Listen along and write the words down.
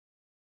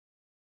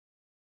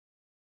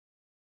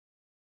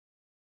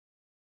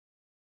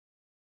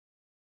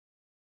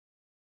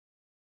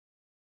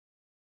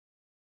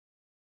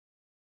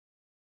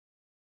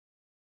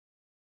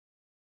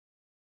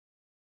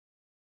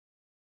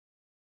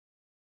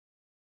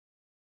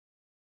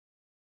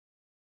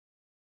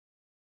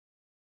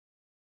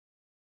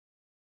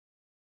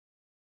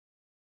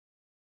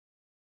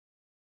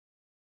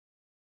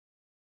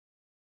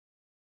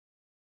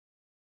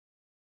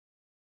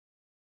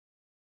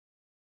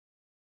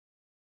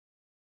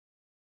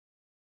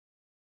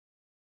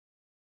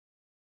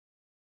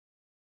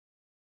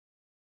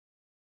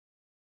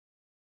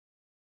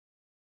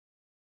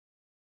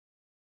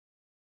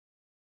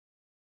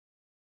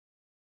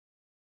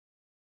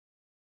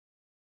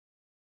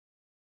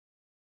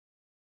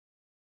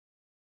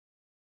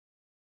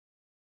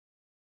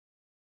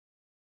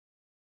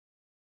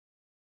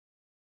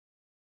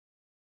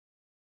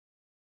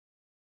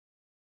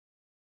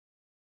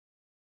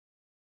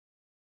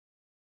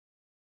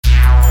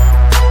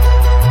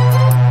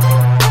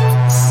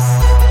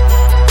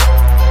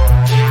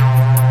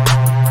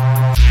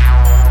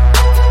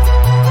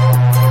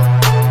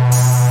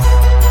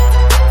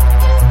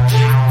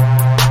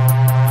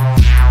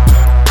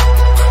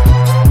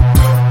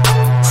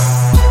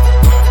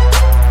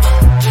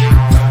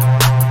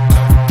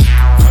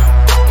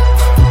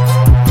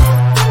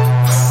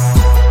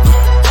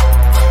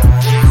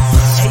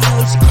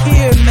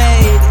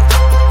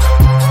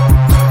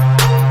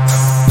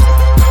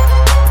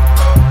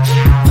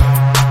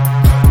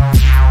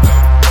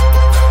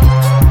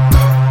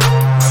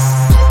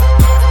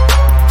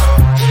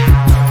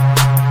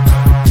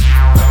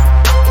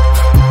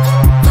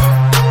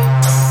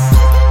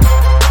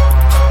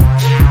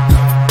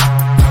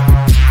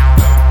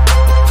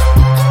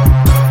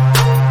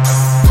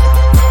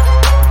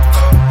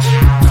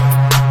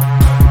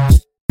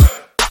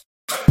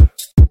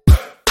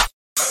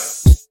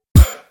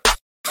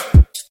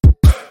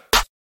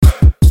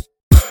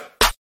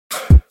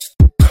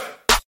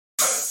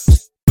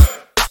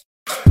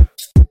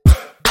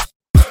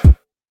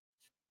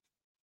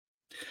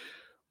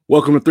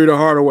Welcome to Three the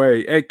Harder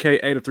Way,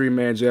 aka the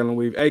three-man Jalen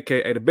Weave,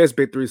 aka the best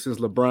big three since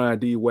LeBron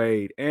D.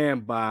 Wade,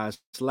 and Bosh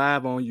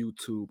live on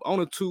YouTube on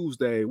a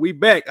Tuesday. We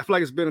back. I feel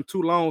like it's been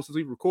too long since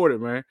we recorded,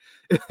 man.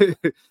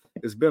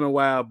 It's been a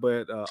while,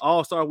 but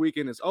All-Star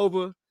Weekend is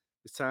over.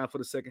 It's time for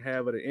the second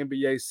half of the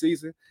NBA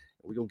season.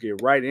 We're going to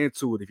get right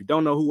into it. If you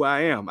don't know who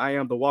I am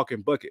the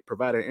walking bucket,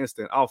 providing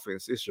instant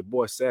offense. It's your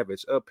boy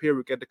Savage. Up here,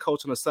 we got the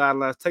coach on the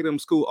sidelines, take them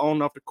to school on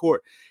and off the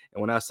court.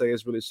 And when I say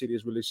it's really shitty,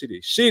 it's really shitty.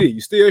 Shitty,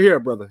 you still here,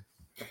 brother?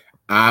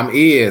 I'm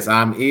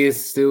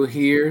is still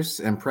here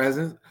and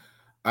present.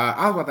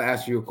 I was about to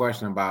ask you a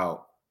question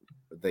about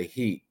the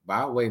Heat, but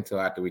I'll wait until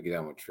after we get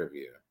done with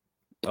trivia.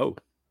 Oh,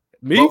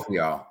 me? Both of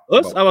y'all.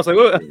 Us? I was like,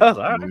 what?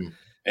 All right.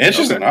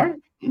 Interesting. Okay.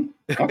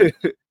 All right.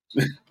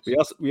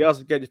 we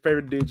also got your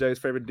favorite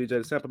DJ,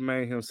 the Sample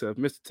Man himself,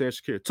 Mr. Ted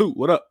Shakir. Two,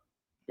 what up?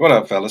 What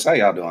up, fellas? How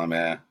y'all doing,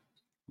 man?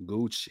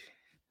 Gucci.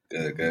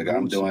 Good.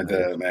 I'm doing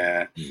good,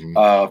 man. Mm-hmm.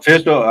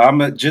 Official.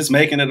 I'm just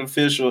making it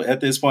official at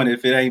this point.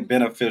 If it ain't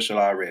been official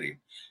already,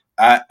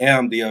 I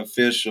am the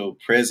official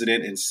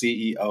president and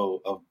CEO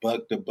of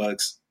Buck the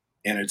Bucks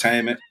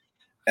Entertainment,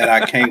 and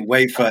I can't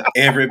wait for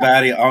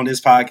everybody on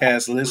this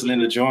podcast listening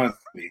to join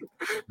me.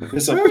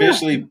 It's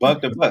officially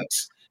Buck the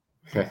Bucks.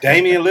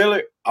 Damian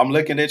Lillard, I'm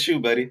looking at you,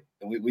 buddy.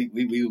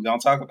 We gonna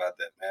talk about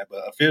that, man.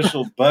 But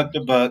official Buck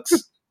the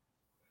Bucks.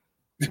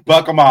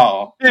 Buck them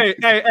all.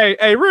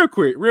 Hey, real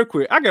quick.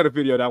 I got a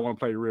video that I want to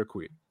play real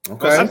quick.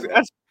 Okay.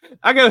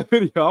 I got a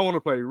video I want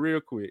to play real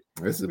quick.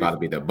 This is about to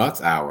be the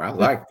Bucks hour. I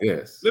like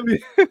this. Let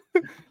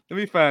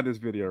me find this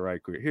video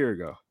right quick. Here we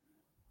go.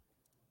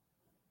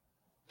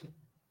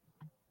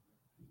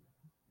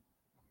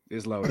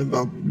 It's loaded.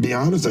 I'll be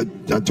honest.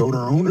 I told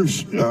our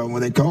owners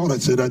when they called. I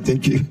said, I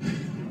think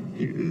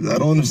I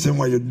don't understand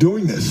why you're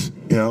doing this.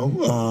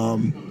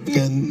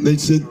 And they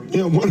said,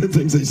 one of the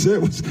things they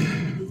said was,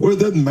 well, it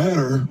doesn't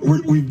matter.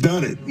 We've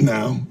done it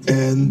now,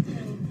 and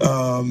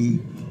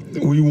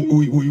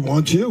we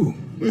want you.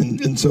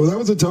 And so that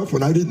was a tough one.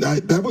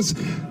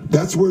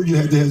 That's where you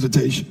had the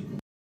hesitation.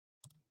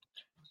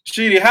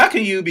 Sheedy, how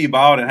can you be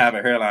bald and have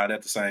a hairline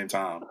at the same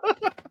time?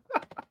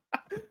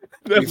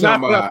 You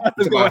talking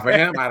about for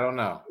him? I don't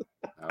know.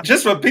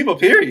 Just for people,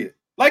 period.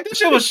 Like, this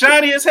shit was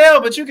shiny as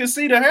hell, but you can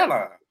see the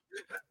hairline.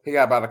 He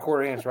got about a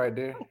quarter inch right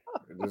there.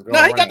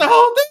 No, he got the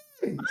whole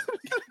thing.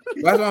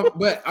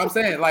 But I'm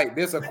saying, like,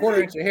 there's a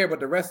quarter inch of hair,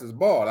 but the rest is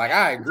bald. Like,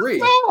 I agree.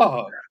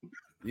 No.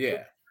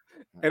 Yeah.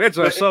 And that's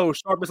just so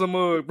sharp as a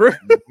mug, bro.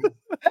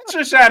 That's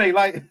just shiny,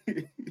 like.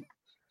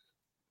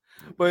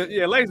 But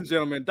yeah, ladies and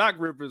gentlemen, Doc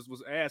Rivers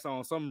was asked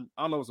on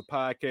I don't know, it was a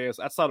podcast.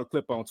 I saw the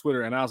clip on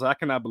Twitter, and I was like, I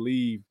cannot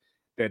believe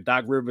that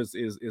Doc Rivers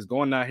is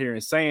going out here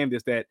and saying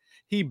this, that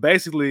he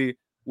basically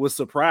was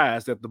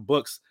surprised that the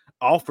Bucks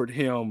offered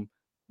him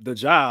the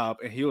job,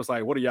 and he was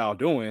like, what are y'all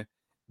doing?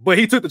 But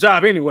he took the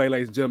job anyway,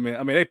 ladies and gentlemen.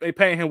 I mean, they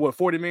paying him, what,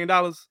 $40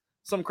 million?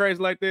 Something crazy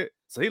like that.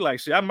 So he like,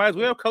 shit, I might as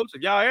well coach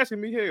if y'all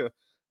asking me here.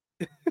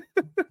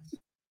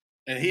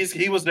 And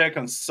he was their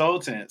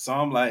consultant. So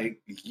I'm like,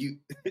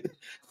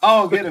 I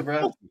don't get it,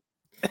 bro.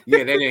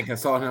 Yeah, they didn't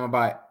consult him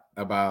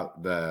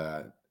about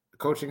the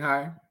coaching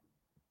hire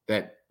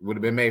that would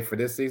have been made for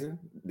this season.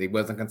 They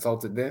wasn't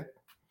consulted then.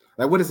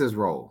 Like, what is his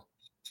role?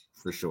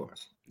 For sure.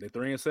 They're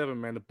 3-7,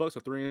 man. The Bucks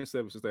are 3-7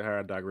 since they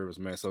hired Doc Rivers,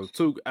 man. So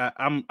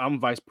I'm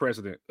vice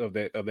president of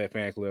that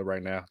fan club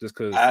right now, just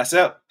because. I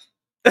accept.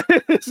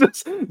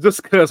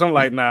 just because I'm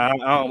like, nah,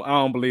 I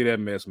don't believe that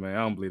mess, man. I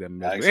don't believe that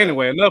mess. But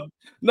anyway,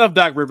 enough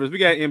Doc Rivers. We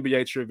got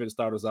NBA trivia to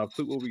start us off.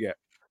 What we got?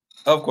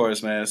 Of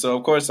course, man. So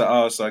of course the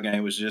All-Star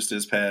game was just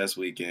this past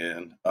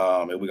weekend,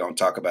 and we're gonna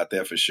talk about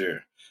that for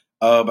sure.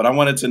 But I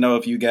wanted to know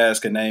if you guys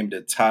could name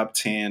the top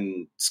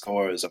 10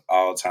 scorers of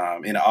all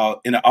time in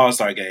the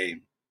All-Star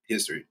game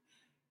history.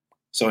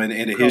 So in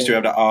the history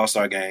of the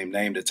All-Star game,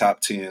 name the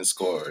top 10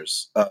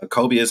 scorers.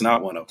 Kobe is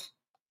not one of them.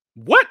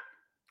 What?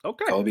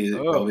 Okay. Kobe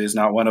is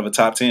not one of the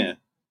top 10.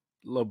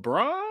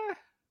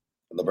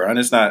 LeBron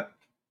is not.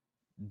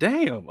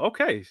 Damn.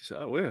 Okay.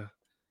 So, well,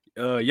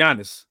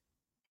 Giannis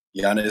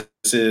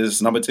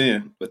is number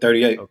 10 with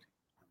 38. Okay.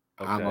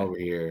 I'm over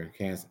here.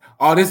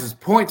 Oh, this is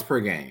points per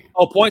game.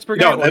 Oh, points per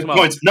game.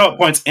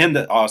 Points in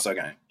the All-Star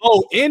game.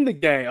 Oh, in the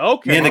game.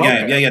 Okay. In the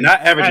game. Yeah. Not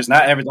averages.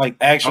 Not average. Like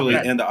actually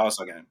in the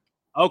All-Star game.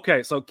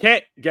 Okay, so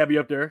Cat got me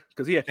up there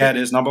because he had 50. Cat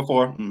is number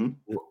 4.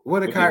 Mm-hmm.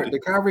 What did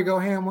Kyrie go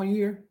ham 1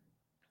 year?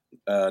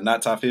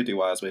 Not top 50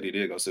 wise, but he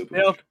did go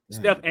super.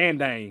 Steph and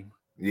Dame.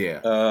 Yeah.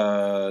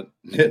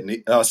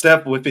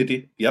 Steph with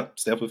 50. Yep,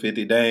 Steph with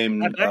 50.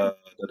 Dame.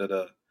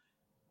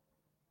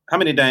 How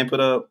many Dame put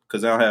up?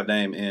 Because I don't have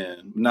Dame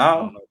in.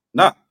 No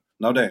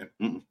Dame.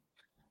 Mm-mm.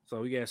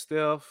 So we got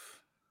Steph.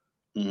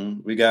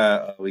 Mm-hmm. We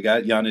got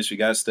Giannis. We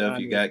got Steph.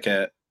 You got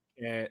Cat.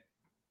 I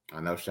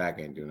know Shaq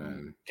ain't do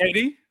nothing.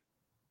 KD.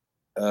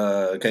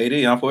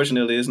 KD,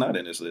 unfortunately, is not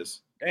in this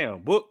list. Damn,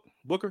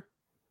 Booker.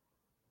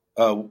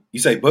 You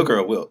say Booker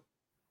or Wilt?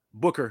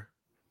 Booker.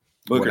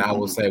 Well, I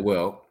will say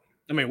Wilt.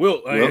 I mean,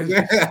 Wilt.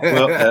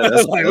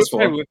 That's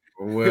 4.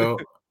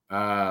 Wilt.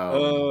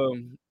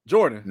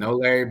 Jordan. No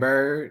Larry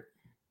Bird.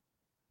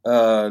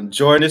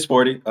 Jordan is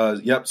 40.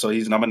 Yep. So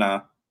he's number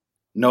 9.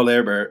 No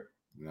Larry Bird.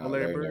 No,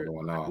 Larry Larry Bird. never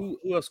went off. Who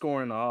else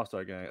scoring in the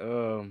All-Star game?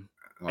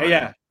 Oh,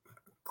 yeah.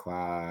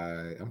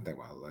 Clyde. I'm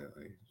thinking about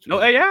lately.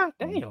 No, yeah.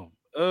 Damn.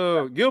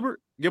 Gilbert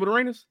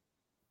Arenas.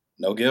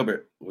 No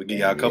Gilbert. We'll give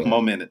y'all a couple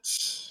more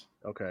minutes.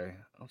 Okay.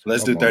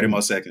 Let's do 30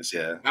 more seconds.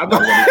 Yeah.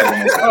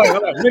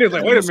 Minutes.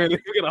 Like, wait a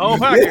minute. We get a whole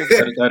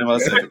podcast. 30 more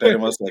seconds. 30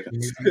 more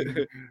seconds.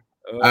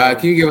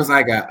 Can you give us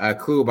like a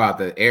clue about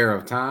the era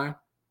of time?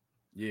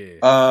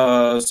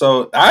 Yeah.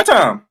 So our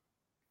time.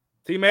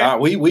 T-Mac.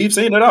 We've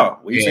seen it all.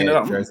 We've seen it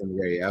all.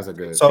 Yeah, that's a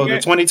good. So the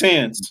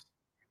 2010s.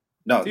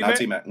 No, T-Mac? not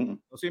T-Mac. No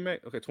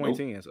T-Mac. Okay,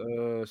 2010s.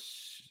 Nope.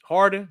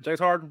 Harden, James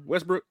Harden,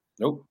 Westbrook.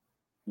 Nope.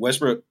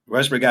 Westbrook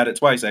got it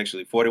twice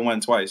actually.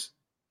 41 twice.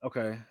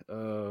 Okay.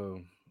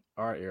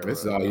 Our era.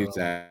 This is all you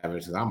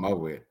savage. I'm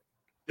over it.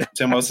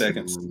 10 more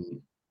seconds.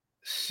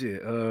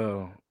 Shit.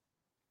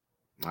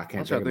 I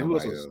can't think of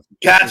nobody else.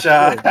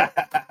 Gotcha.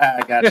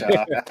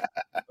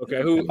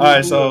 Okay. Who? All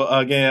right. So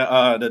again,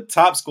 the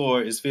top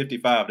score is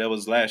 55. That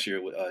was last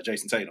year with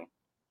Jason Tatum.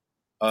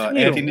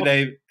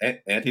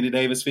 Anthony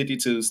Davis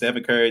 52,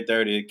 Stephen Curry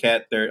 30,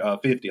 Cat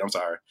 50. I'm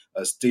sorry,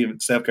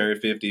 Steph Curry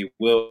 50,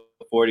 Will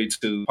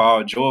 42,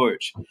 Paul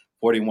George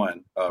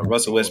 41,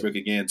 Russell Westbrook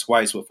again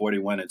twice with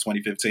 41 in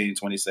 2015,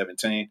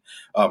 2017,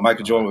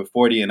 Michael Jordan with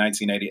 40 in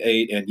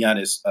 1988, and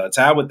Giannis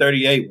tied with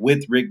 38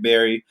 with Rick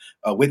Barry,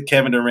 with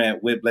Kevin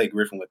Durant, with Blake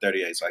Griffin with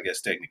 38. So I guess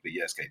technically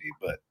yes, KD,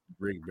 but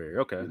Rick Barry.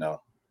 Okay.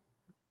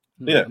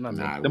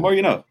 The more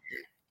you know.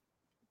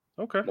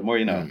 Okay. The more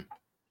you know.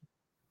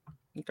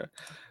 Okay.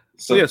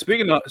 So yeah,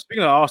 speaking of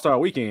All-Star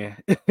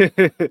Weekend,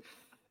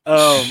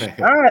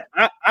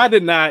 I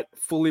did not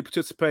fully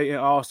participate in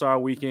All-Star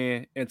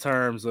Weekend in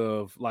terms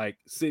of like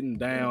sitting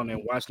down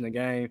and watching the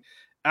game.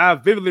 I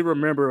vividly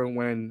remember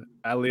when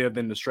I lived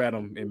in the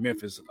Stratum in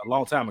Memphis a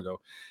long time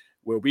ago,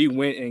 where we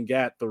went and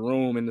got the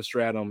room in the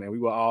Stratum and we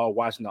were all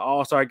watching the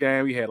All-Star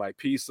game. We had like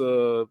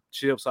pizza,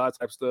 chips, all that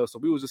type of stuff. So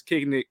we was just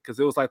kicking it because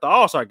it was like the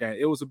All-Star game.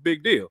 It was a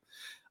big deal.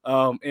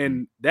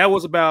 And that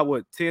was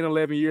about 10,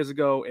 11 years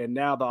ago. And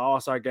now the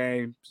All-Star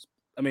game,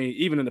 I mean,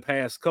 even in the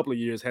past couple of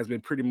years, has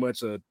been pretty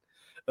much a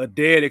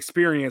dead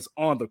experience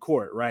on the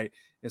court, right?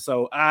 And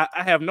so I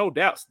have no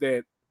doubts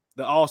that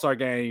the All-Star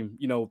game,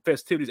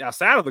 festivities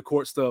outside of the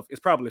court stuff is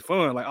probably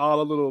fun. Like all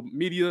the little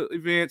media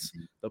events,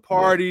 the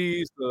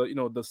parties,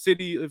 the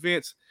city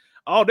events,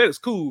 all that is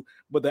cool.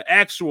 But the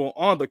actual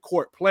on the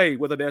court play,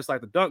 whether that's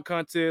like the dunk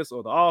contest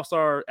or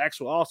the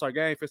actual All-Star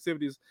game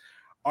festivities,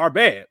 are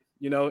bad.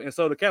 And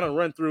so to kind of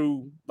run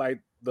through like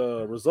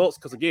the results,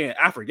 because again,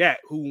 I forgot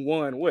who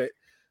won what.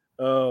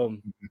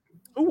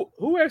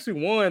 Who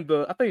actually won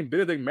I think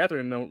Benedict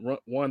Mathurin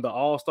won the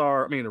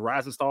All-Star, the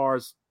Rising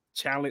Stars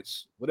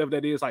Challenge, whatever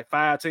that is, like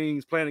 5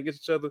 teams playing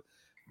against each other.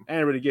 I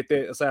didn't really get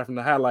that aside from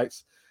the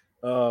highlights.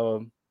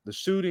 The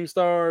Shooting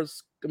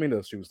Stars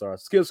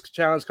Skills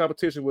Challenge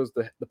competition was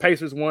the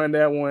Pacers won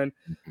that one.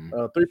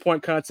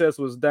 3-point contest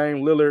was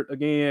Dame Lillard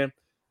again.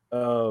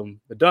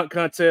 The dunk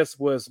contest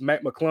was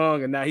Mac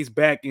McClung, and now he's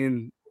back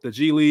in the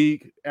G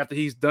League after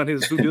he's done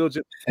his due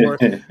diligence for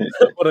the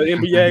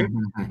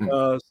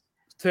NBA.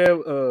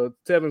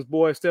 Tevin's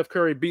boy Steph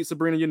Curry beat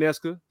Sabrina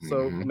Ionescu,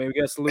 so maybe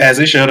we got salute as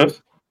he should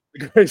have.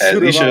 As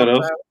he should have.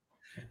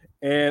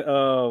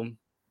 And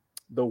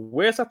the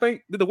West, I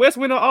think, did the West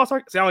win the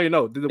All-Star? See, I don't even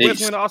know. Did the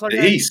West win the All-Star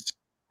game? The East.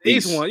 The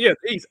East won, yeah,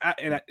 the East.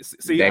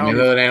 Damian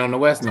Lillard ain't on the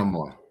West no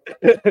more.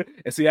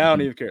 And see, I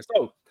don't even care.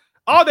 So,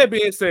 all that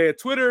being said,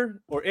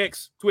 Twitter or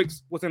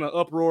Twix was in an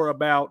uproar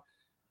about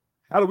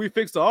how do we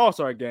fix the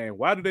All-Star game?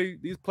 Why do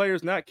these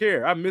players not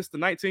care? I missed the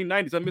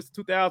 1990s. I missed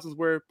the 2000s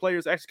where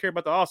players actually care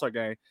about the All-Star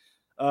game.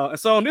 And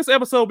so in this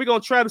episode, we're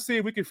going to try to see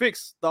if we can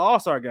fix the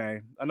All-Star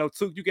game. I know,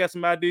 Took, you got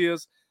some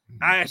ideas.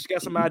 I actually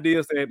got some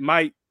ideas that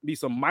might be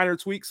some minor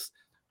tweaks.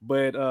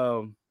 But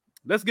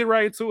let's get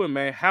right into it,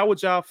 man. How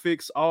would y'all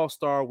fix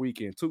All-Star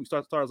Weekend? Took,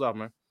 start us off,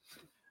 man.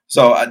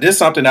 So this is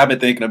something I've been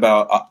thinking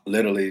about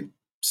literally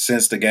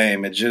since the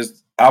game.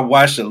 I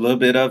watched a little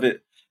bit of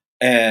it,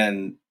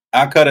 and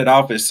I cut it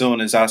off as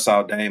soon as I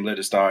saw Dame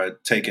Lillard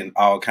start taking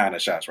all kind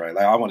of shots, right?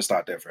 Like, I want to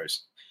start there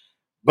first.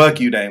 Buck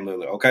you, Dame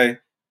Lillard, okay?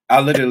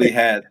 I literally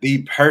had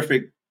the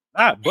perfect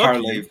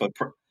parlay for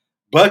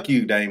Buck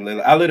you, Dame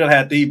Lillard. I literally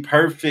had the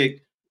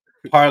perfect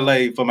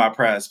parlay for my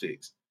prize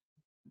picks.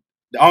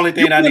 The only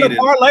thing I needed. A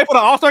parlay for the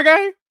All-Star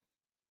game?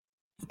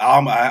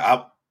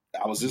 I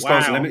was just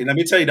close. Let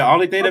me tell you, the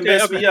only thing that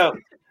messed me up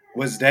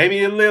was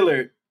Damian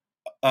Lillard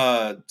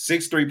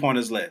 6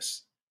 3-pointers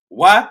less.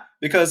 Why?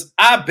 Because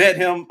I bet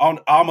him on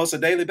almost a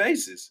daily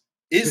basis.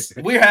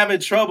 We're having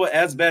trouble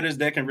as bettors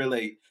that can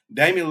relate.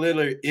 Damian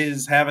Lillard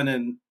is having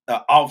an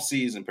off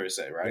season per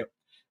se, right? Yep.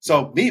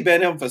 So me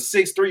betting him for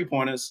 6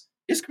 3-pointers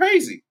is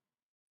crazy.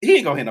 He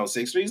ain't gonna hit no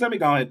 6 threes. Let me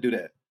go ahead and do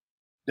that.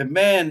 The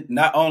man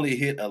not only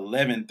hit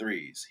 11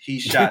 threes, he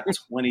shot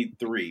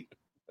 23.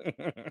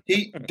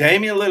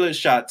 Damian Lillard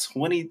shot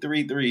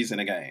 23 threes in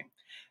a game.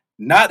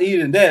 Not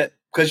even that,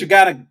 because you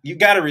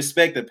gotta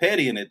respect the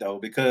petty in it though,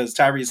 because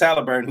Tyrese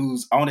Halliburton,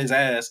 who's on his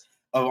ass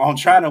on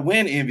trying to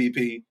win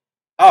MVP,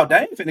 oh, they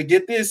ain't finna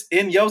get this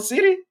in your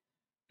city.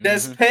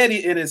 That's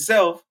petty in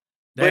itself.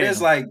 But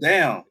it's like,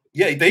 damn.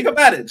 Yeah, think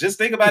about it. Just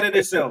think about it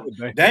itself.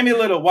 Damian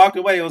Lillard walked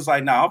away. It was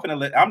like, no,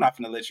 I'm not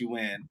finna let you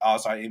win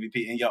All-Star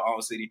MVP in your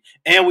own city.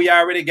 And we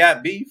already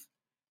got beef.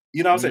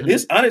 You know what I'm saying?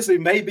 This honestly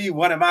may be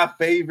one of my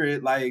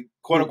favorite, like,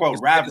 quote unquote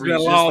rivalries.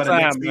 It's been a long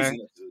time, man.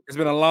 It's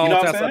been a long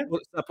time.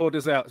 I pulled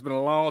this out. It's been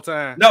a long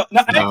time. No,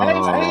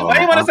 I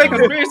ain't want to say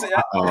conspiracy.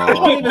 I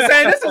wasn't even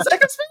saying this is a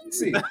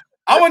conspiracy.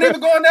 I wasn't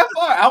even going that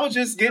far. I was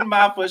just getting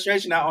my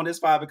frustration out on this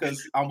pod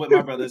because I'm with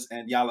my brothers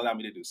and y'all allow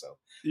me to do so.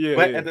 Yeah.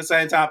 But at the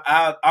same time,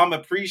 I'm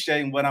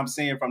appreciating what I'm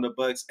seeing from the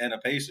Bucks and the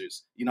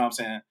Pacers. You know what I'm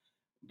saying?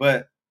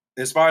 But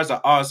as far as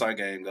the All-Star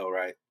game go,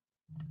 right?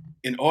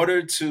 In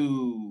order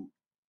to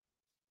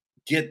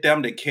get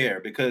them to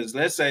care, because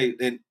let's say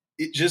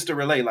just to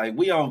relate, like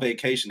we on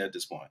vacation at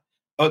this point.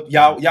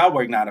 Y'all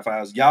work 9 to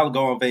 5s. Y'all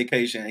go on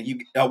vacation and you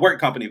work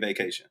company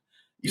vacation.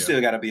 You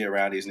still got to be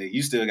around these niggas.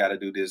 You still got to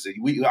do this.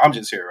 I'm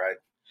just here, right?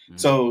 Mm-hmm.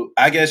 So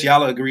I guess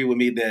y'all agree with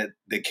me that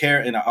the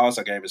care in the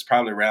All-Star game is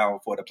probably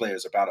around for the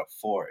players about a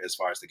 4 as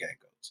far as the game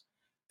goes.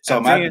 So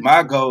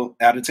my goal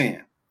out of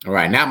 10. All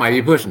right, now might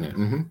be pushing it.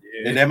 Mm-hmm.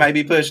 Yeah. That might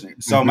be pushing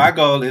it. So my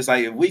goal is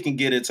like if we can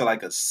get it to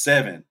like a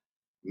 7,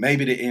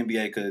 maybe the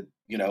NBA could,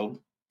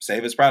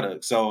 save its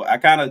product. So I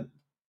kind of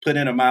put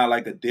in mind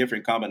like a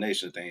different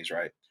combination of things,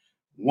 right?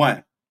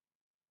 1,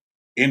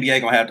 NBA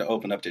gonna have to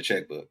open up their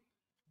checkbook.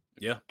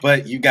 Yeah.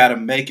 But you got to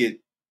make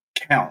it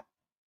count.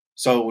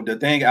 So the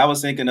thing I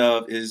was thinking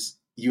of is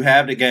you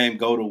have the game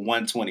go to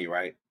 120,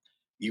 right?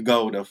 You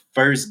go the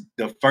first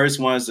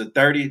one's the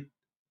 30.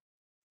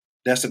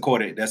 That's the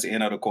quarter. That's the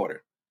end of the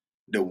quarter.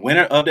 The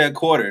winner of that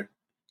quarter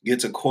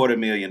gets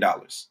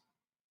 $250,000.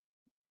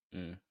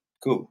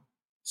 Cool.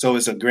 So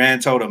it's a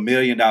grand total $1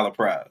 million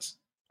prize.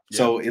 Yeah.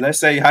 So let's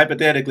say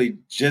hypothetically,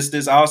 just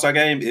this All-Star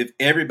game, if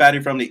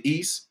everybody from the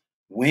East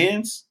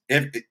wins,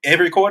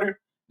 every quarter,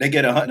 they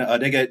get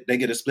they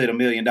get a split $1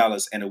 million,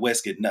 and the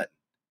West get nothing.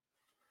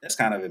 That's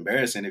kind of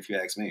embarrassing if you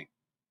ask me.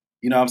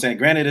 You know what I'm saying?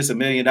 Granted, it's $1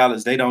 million.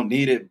 They don't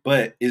need it,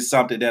 but it's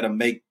something that'll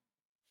make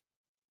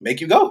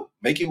you go,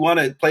 make you want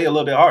to play a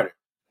little bit harder.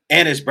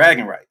 And it's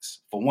bragging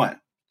rights, for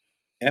 1.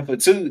 And for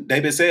 2,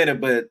 they've been saying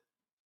it, but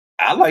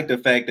I like the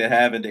fact that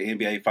having the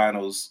NBA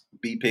Finals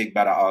be picked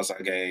by the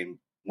All-Star game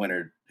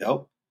winner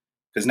help,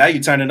 because now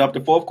you're turning up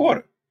the fourth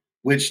quarter,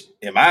 which,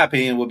 in my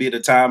opinion, will be the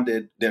time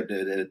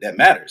that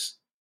matters.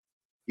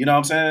 You know what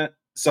I'm saying?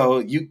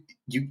 So the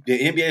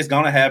NBA is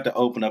gonna have to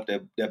open up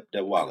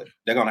their wallet.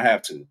 They're gonna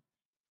have to.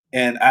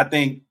 And I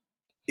think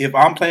if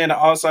I'm playing the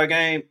All-Star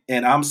game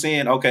and I'm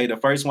seeing, okay, the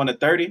first one to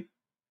 30,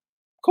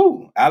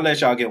 cool. I'll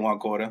let y'all get 1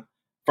 quarter.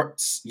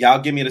 First,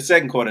 y'all give me the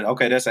second quarter.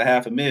 Okay, that's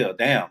 $500,000.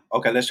 Damn.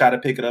 Okay, let's try to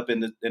pick it up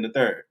in the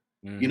third.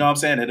 You know what I'm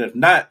saying? And if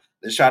not,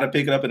 let's try to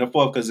pick it up in the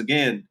fourth, because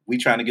again, we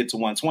trying to get to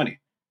 120.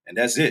 And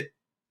that's it.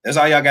 That's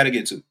all y'all got to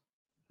get to. It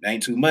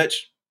ain't too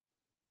much.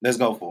 Let's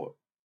go for it.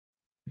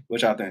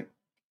 What y'all think?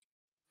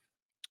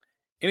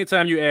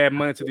 Anytime you add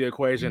money to the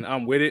equation,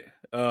 I'm with it.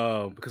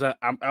 Because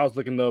I was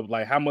looking up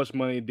like how much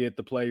money did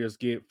the players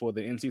get for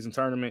the in-season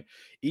tournament.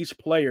 Each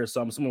player,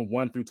 so I'm assuming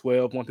 1 through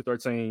 12, 1 through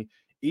 13,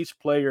 each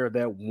player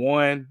that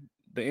won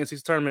the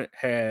in-season tournament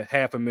had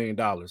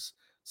 $500,000.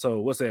 So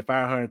what's that?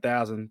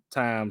 500,000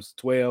 times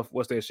 12.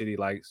 What's that shitty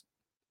like?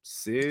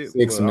 6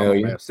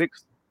 million.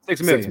 6 million.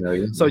 6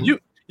 million. So you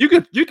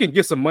can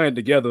get some money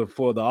together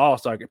for the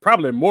All-Star game.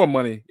 Probably more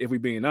money if we're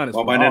being honest.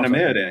 More money than $1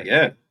 million,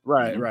 yeah.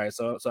 Right, right.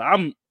 So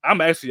I'm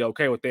actually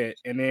okay with that.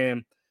 And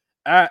then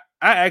I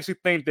actually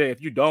think that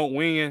if you don't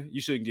win,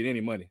 you shouldn't get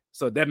any money.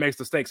 So that makes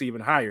the stakes even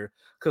higher.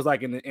 Because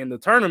like in the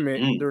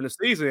tournament during the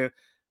season,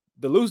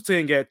 the losing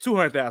team got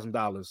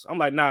 $200,000. I'm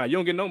like, nah, you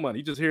don't get no money.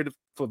 You just here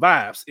for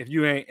vibes if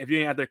you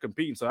ain't out there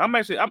competing. So I'm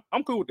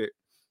cool with it.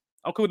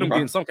 I'm cool with them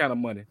getting some kind of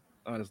money,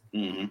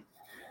 honestly.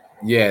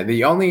 Yeah,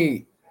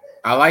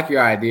 I like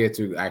your idea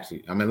too,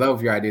 actually. I'm in love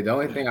with your idea. The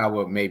only thing I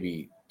would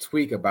maybe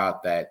tweak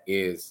about that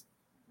is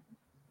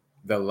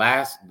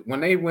when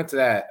they went to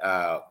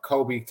that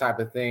Kobe type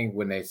of thing,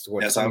 when they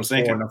scored 24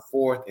 in the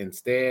fourth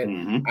instead,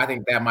 I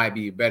think that might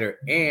be better.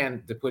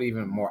 And to put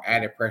even more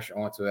added pressure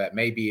onto that,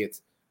 maybe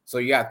it's so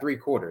you got 3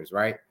 quarters,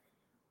 right?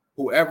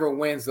 Whoever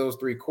wins those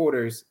 3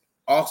 quarters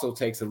also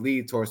takes a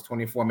lead towards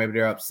 24. Maybe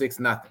they're up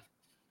 6-0.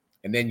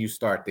 And then you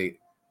start the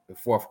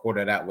fourth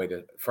quarter that way,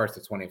 the first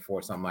to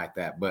 24, something like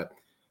that. But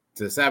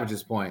to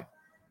Savage's point,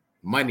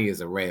 money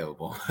is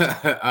available.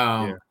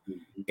 And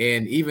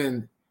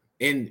even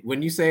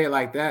when you say it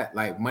like that,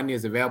 like money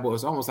is available,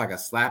 it's almost like a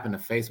slap in the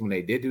face when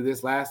they did do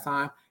this last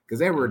time, because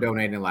they were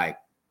donating like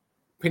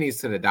pennies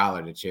to the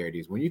dollar to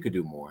charities when you could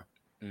do more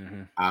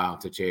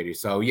to charities.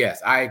 So yes,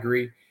 I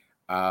agree.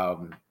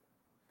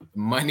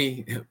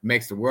 Money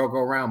makes the world go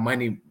around.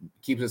 Money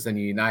keeps us in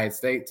the United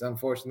States,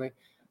 unfortunately.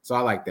 So I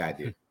like the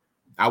idea.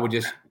 I would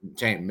just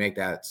make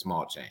that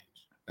small change.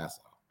 That's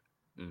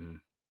all.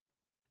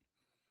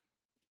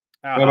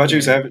 What about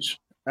you, Savage?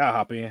 I'll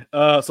hop in.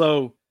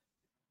 So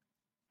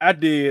I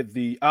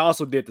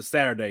also did the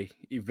Saturday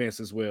events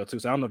as well too.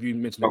 So I don't know if you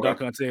mentioned the dunk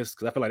contest,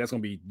 because I feel like that's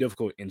gonna be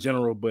difficult in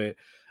general. But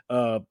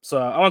So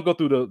I want to go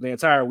through the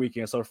entire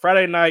weekend. So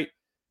Friday night,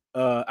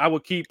 I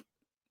would keep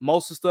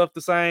most of the stuff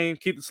the same,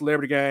 keep the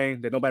celebrity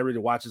game that nobody really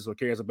watches or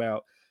cares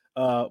about.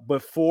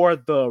 But for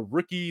the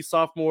rookie,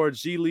 sophomore,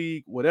 G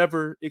League,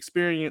 whatever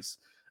experience,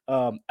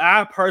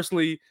 I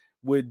personally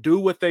would do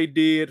what they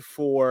did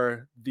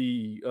for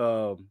the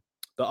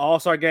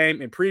All-Star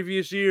game in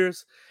previous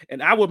years,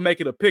 and I would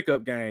make it a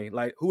pickup game.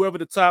 Like whoever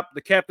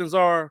the captains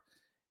are,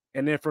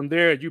 and then from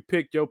there, you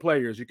pick your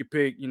players. You could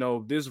pick,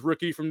 this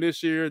rookie from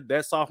this year,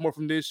 that sophomore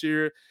from this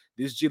year,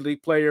 this G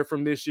League player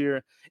from this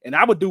year. And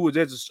I would do it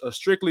just a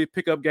strictly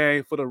pickup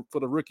game for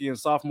the rookie and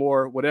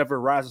sophomore,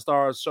 whatever, Rising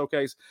Stars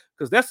showcase,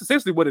 because that's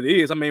essentially what it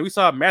is. I mean, we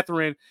saw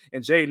Mathurin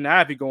and Jaden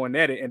Ivey going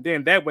at it. And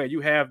then that way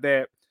you have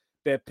that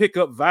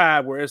pickup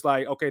vibe where it's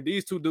like, okay,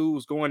 these two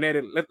dudes going at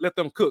it, let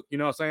them cook, you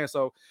know what I'm saying?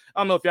 So I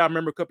don't know if y'all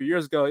remember a couple of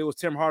years ago, it was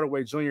Tim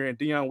Hardaway Jr. and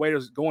Dion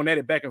Waiters going at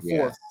it back and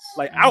forth.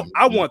 Like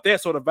I want that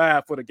sort of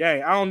vibe for the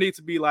game. I don't need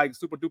to be like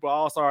super duper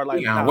all-star.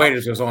 Like Dion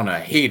Waiters was on a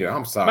heater.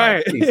 I'm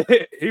sorry. Man,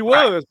 he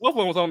was. Both of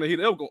them was on the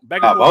heater. They were going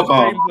back and forth.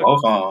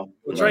 Both on.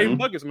 Trading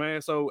buckets,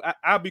 man. So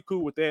I'll be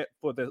cool with that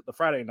for the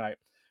Friday night.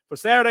 For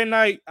Saturday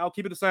night, I'll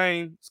keep it the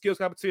same. Skills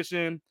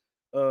competition,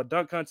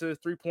 dunk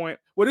contest, 3-point.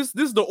 Well, this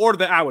is the order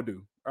that I would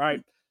do. All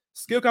right.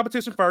 Skill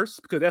competition first,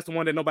 because that's the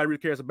one that nobody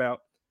really cares about.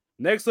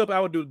 Next up,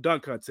 I would do the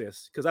dunk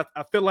contest, because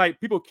I feel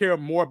like people care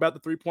more about the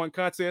 3-point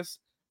contest.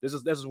 This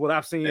is what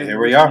I've seen. Here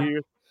we are.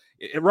 Years.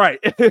 Right.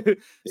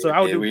 So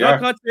I would do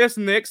dunk contest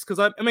next, because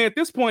I mean, at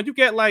this point, you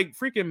get like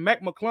freaking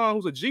Mac McClung,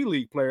 who's a G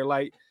League player.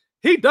 Like,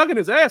 he dunking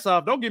his ass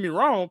off, don't get me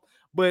wrong,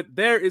 but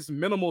there is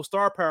minimal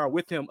star power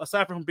with him,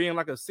 aside from being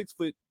like a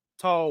 6-foot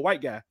tall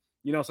white guy,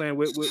 you know what I'm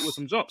saying, with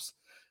some jumps.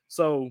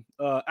 So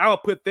I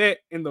would put that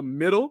in the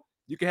middle.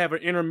 You can have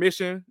an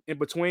intermission in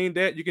between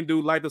that. You can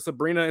do like the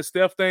Sabrina and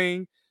Steph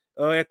thing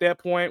at that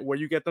point where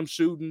you get them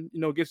shooting,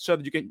 against each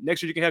other.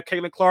 Next year you can have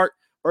Caitlin Clark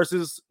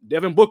versus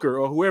Devin Booker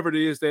or whoever it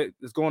is that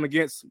is going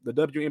against the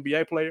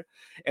WNBA player.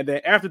 And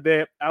then after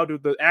that, I'll do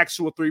the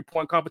actual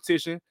 3-point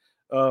competition.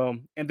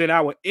 And then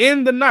I will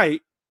end the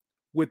night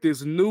with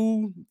this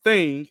new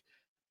thing.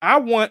 I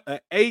want an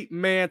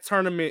 8-man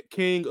tournament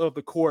king of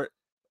the court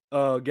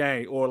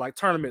game or like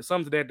tournament,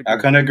 something to that degree. I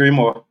couldn't agree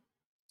more.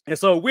 And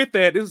so with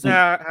that, this is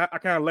how I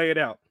kind of lay it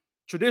out.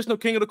 Traditional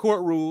king of the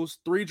court rules,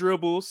 3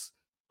 dribbles,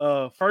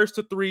 first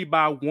to 3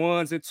 by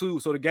 1s and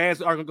 2s. So the games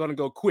are going to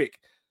go quick.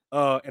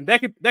 And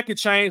that could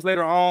change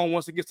later on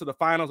once it gets to the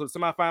finals or the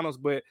semifinals,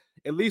 but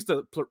at least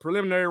the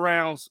preliminary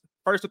rounds,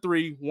 first to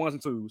 3, 1s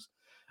and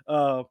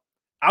 2s.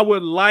 I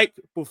would like,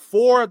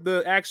 before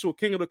the actual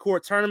king of the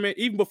court tournament,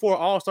 even before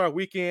All-Star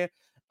weekend,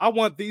 I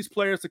want these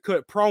players to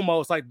cut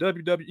promos like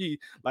WWE.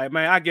 Like,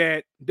 man, I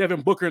got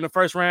Devin Booker in the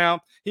first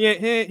round. He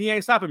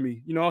ain't stopping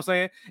me. You know what I'm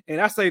saying? And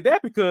I say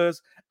that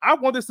because I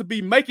want this to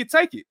be make it,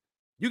 take it.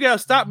 You got to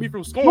stop me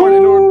from scoring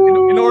in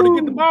order to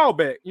get the ball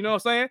back. You know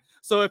what I'm saying?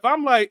 So if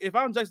I'm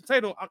Jason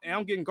Tatum and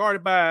I'm getting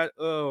guarded by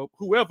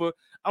whoever,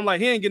 I'm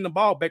like, he ain't getting the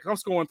ball back. I'm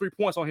scoring 3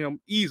 points on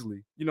him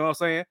easily. You know what I'm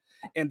saying?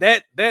 And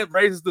that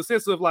raises the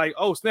sense of like,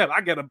 oh, snap,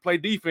 I got to play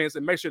defense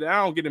and make sure that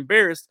I don't get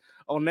embarrassed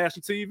on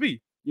national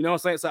TV. You know what I'm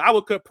saying? So I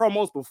would cut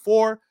promos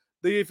before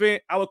the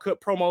event. I would cut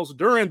promos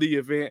during the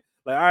event.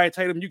 Like, all right,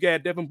 Tatum, you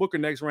got Devin Booker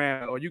next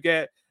round, or you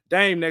got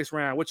Dame next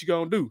round. What you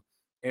going to do?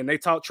 And they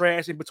talk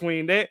trash in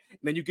between that. And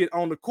then you get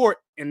on the court,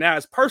 and now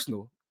it's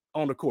personal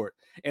on the court.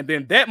 And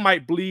then that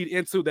might bleed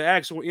into the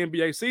actual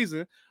NBA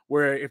season,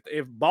 where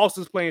if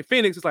Boston's playing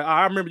Phoenix, it's like, oh,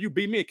 I remember you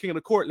beat me at king of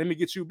the court. Let me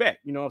get you back.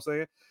 You know what I'm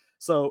saying?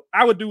 So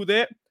I would do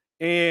that.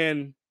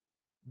 And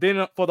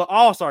then for the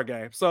All-Star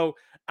game. So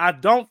I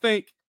don't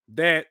think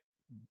that,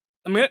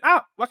 I mean,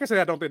 like I said,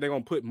 I don't think they're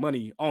going to put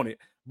money on it.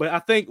 But I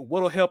think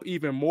what'll help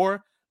even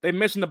more, they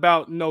mentioned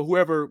about,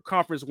 whoever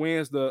conference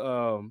wins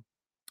the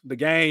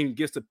game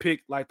gets to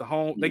pick like the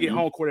home, they get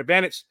home court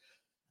advantage.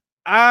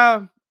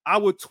 I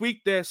would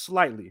tweak that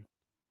slightly.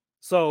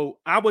 So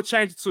I would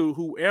change it to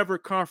whoever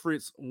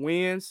conference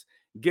wins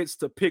gets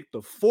to pick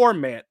the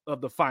format of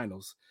the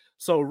finals.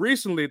 So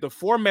recently, the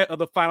format of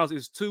the finals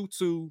is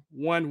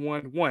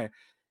 2-2-1-1-1.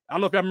 I don't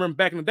know if y'all remember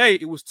back in the day,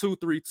 it was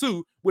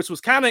 2-3-2, which was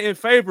kind of in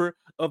favor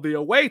of the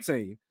away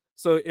team.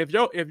 So if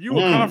you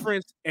a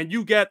conference and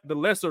you got the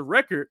lesser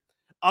record,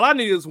 all I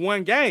need is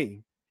one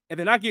game, and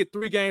then I get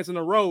 3 games in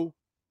a row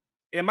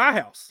in my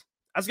house.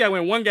 I just got to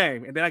win one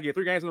game, and then I get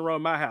 3 games in a row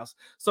in my house.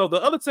 So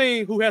the other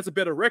team who has a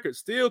better record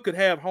still could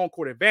have home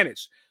court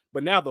advantage,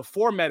 but now the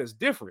format is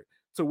different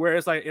to where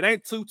it's like it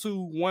ain't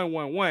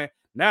 2-2-1-1-1.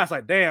 Now it's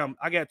like, damn,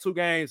 I got 2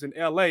 games in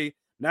LA.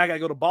 Now I got to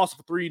go to Boston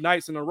for 3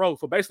 nights in a row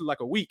for basically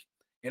like a week.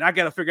 And I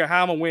got to figure out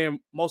how I'm going to win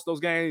most of those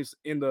games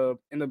in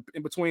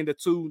between the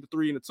 2, the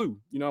 3, and the 2.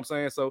 You know what I'm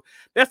saying? So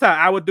that's how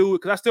I would do it,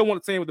 because I still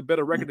want a team with a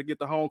better record to get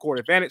the home court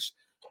advantage.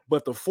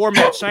 But the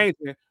format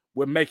changing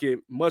would make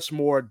it much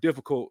more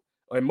difficult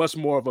and much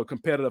more of a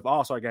competitive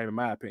All-Star game, in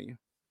my opinion.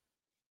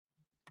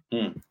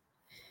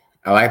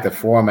 I like the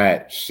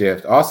format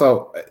shift.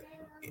 Also,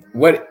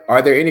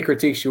 are there any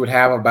critiques you would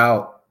have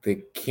about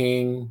the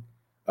king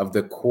of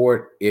the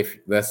court if,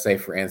 let's say,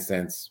 for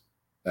instance,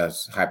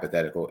 that's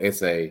hypothetical,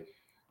 it's a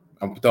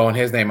I'm throwing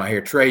his name out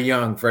here. Trae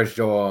Young versus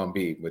Joel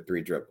Embiid with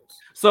 3 dribbles.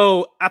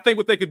 So I think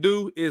what they could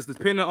do is,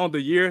 depending on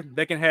the year,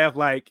 they can have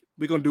like,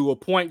 we're gonna do a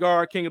point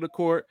guard king of the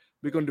court,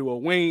 we're gonna do a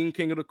wing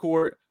king of the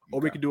court,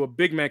 or we could do a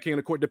big man king of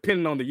the court,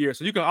 depending on the year.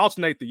 So you can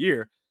alternate the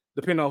year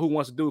depending on who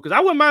wants to do it. Because I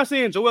wouldn't mind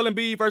seeing Joel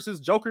Embiid versus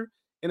Joker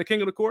in the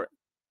king of the court.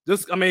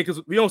 Just, I mean,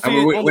 because we don't see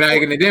it. We're not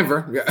getting to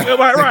Denver. Yeah,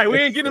 right. We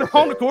ain't getting it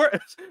on the court.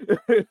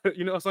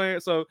 You know what I'm saying?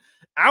 So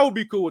I would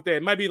be cool with that.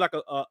 It might be like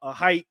a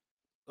height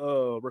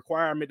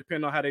requirement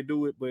depending on how they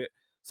do it, but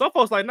some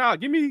folks like, nah,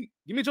 give me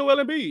Joel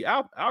Embiid.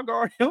 I'll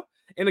guard him.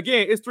 And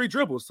again, it's 3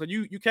 dribbles, so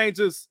you can't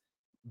just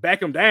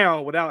back him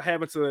down without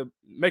having to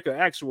make an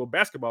actual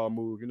basketball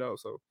move, you know.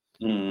 So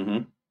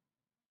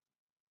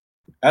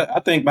I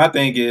think my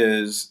thing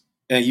is,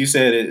 and you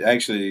said it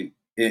actually,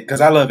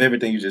 because I love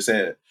everything you just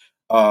said.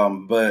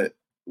 But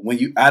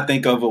when I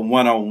think of a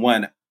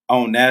one-on-one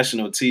on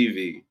national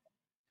TV,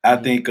 I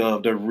think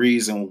of the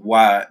reason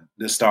why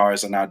the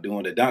Stars are not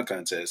doing the dunk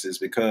contest is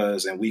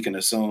because, and we can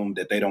assume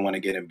that they don't want to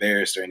get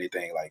embarrassed or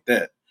anything like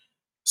that.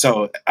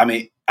 So, I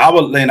mean,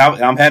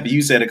 I'm happy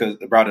you said it because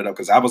brought it up,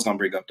 because I was going to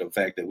bring up the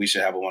fact that we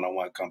should have a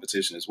one-on-one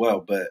competition as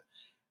well. But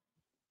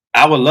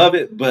I would love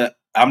it, but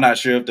I'm not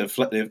sure if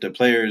the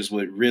players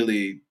would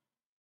really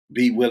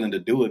be willing to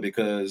do it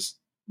because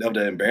of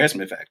the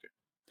embarrassment factor.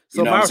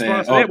 So my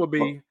response to that would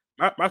be,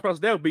 my response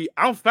to that would be,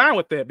 I'm fine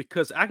with that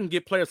because I can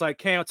get players like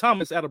Cam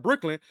Thomas out of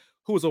Brooklyn,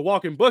 who's a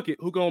walking bucket,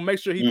 who gonna make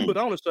sure he put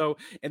on the show,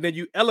 and then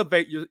you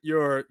elevate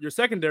your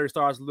secondary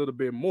stars a little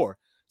bit more.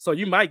 So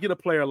you might get a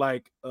player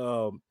like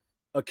a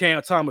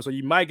Cam Thomas, or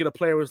you might get a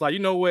player who's like, you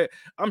know what,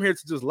 I'm here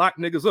to just lock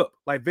niggas up,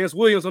 like Vince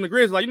Williams on the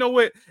Grizzlies. Like, you know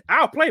what,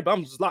 I'll play, but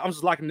I'm just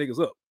locking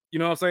niggas up. You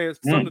know what I'm saying?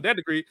 Something to that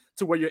degree,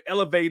 to where you're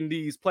elevating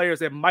these players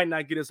that might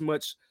not get as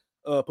much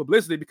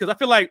publicity, because I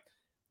feel like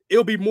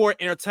it'll be more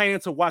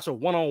entertaining to watch a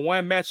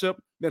one-on-one matchup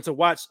than to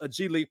watch a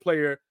G League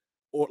player,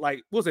 or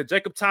like, what was it,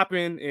 Jacob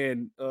Toppin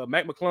and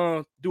Mac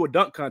McClung do a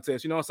dunk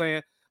contest. You know what I'm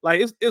saying?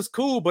 Like, it's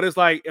cool, but it's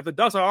like, if the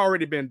dunks are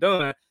already been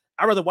done,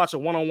 I'd rather watch a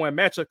one-on-one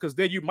matchup, because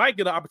then you might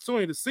get an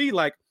opportunity to see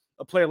like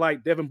a player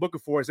like Devin Booker,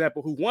 for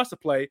example, who wants to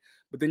play,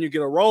 but then you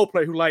get a role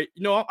player who, like,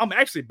 you know, I'm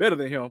actually better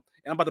than him, and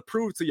I'm about to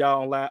prove it to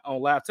y'all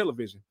on live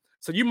television.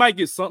 So you might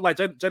get something like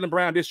Jaylen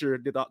Brown this year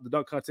did the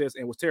dunk contest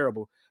and was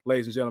terrible,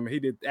 ladies and gentlemen. He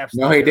did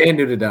absolutely. No, he didn't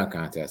do the dunk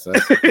contest. So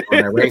let's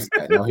erase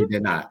that. No, he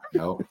did not.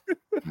 No.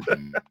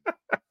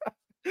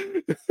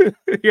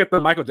 He had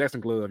the Michael Jackson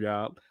glove,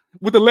 y'all,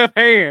 with the left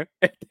hand.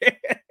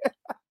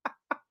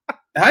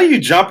 How you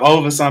jump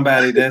over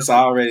somebody that's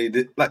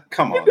already like?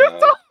 Come on, man.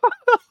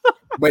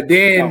 But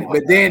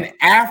then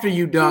after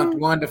you dunked,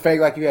 wanted to fake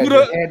like you had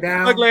your head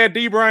down. Look like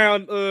D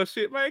Brown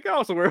shit, man.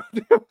 Go somewhere.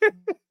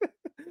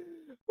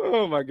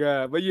 Oh my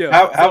God. But yeah.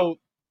 Go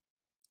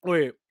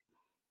ahead.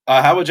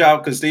 How would y'all,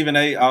 because Stephen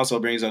A also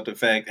brings up the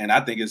fact, and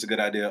I think it's a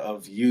good idea,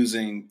 of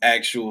using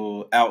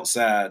actual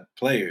outside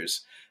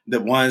players,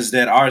 the ones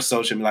that are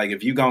social, like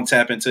if you're going to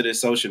tap into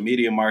this social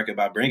media market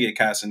by bringing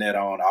Castanet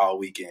on all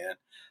weekend,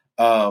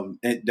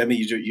 that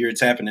means you're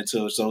tapping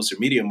into a social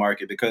media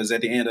market, because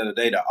at the end of the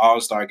day, the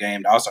All-Star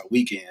game, the All-Star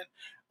weekend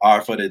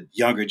are for the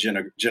younger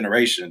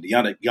generation,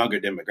 the younger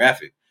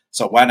demographic.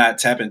 So why not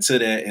tap into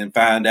that and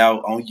find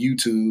out on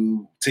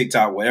YouTube,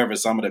 TikTok, wherever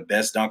some of the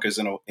best dunkers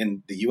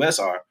in the U.S.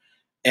 are,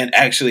 and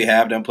actually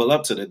have them pull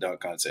up to the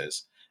dunk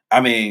contest?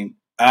 I mean,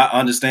 I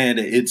understand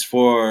that it's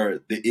for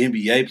the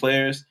NBA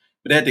players,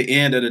 but at the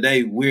end of the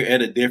day, we're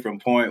at a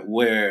different point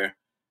where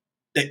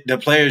the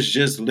players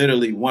just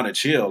literally want to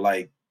chill.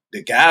 Like,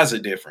 the guys are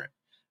different.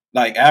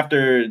 Like,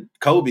 after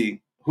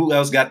Kobe, who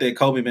else got that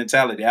Kobe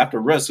mentality?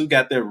 After Russ, who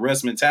got that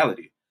Russ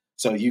mentality?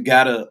 So you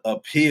got to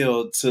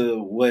appeal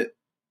to what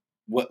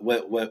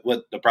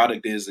the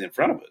product is in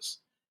front of us.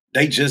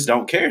 They just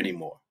don't care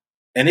anymore.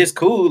 And it's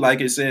cool,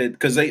 like I said,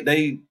 because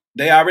they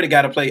already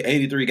got to play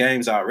 83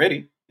 games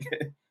already.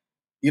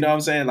 You know what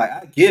I'm saying? Like,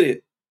 I get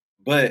it,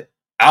 but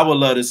I would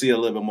love to see a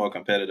little bit more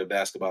competitive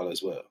basketball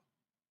as well.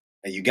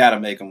 And you got to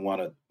make them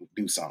want to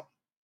do something.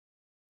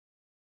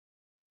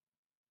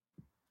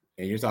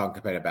 And you're talking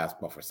competitive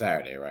basketball for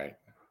Saturday, right?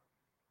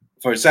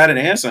 For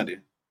Saturday and Sunday.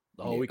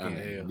 The whole weekend.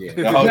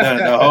 The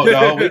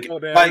whole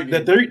weekend. Like,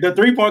 the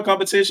 3-point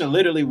competition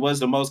literally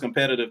was the most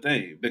competitive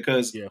thing,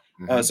 because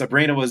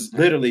Sabrina was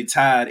literally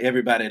tied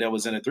everybody that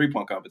was in a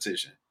 3-point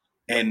competition.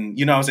 And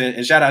you know what I'm saying?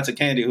 And shout out to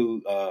Candy,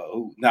 who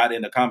not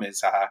in the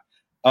comments,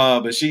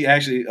 but she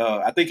actually,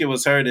 I think it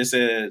was her that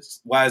said,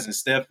 why isn't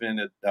Steph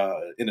in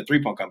the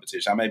 3-point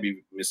competition? I may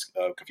be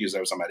confused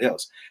over somebody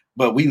else.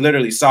 But we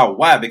literally saw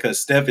why, because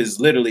Steph is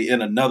literally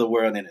in another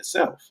world in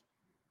itself.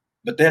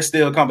 But there's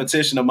still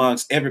competition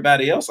amongst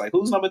everybody else. Like,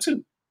 who's number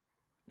 2?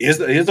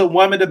 Is a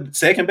woman the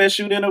second best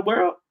shooter in the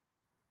world?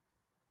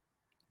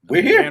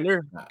 We're here.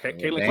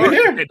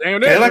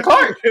 Caitlin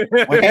Clark.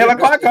 When Caitlin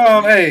Clark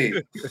come, hey,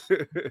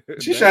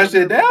 she shut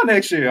shit down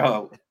next year.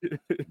 Huh?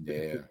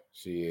 Yeah,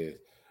 she is.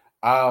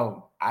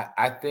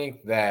 I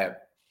think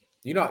that,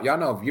 y'all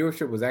know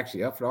viewership was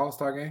actually up for the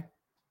All-Star game.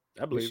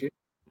 I believe it.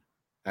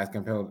 As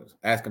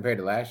compared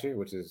to last year,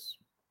 which is,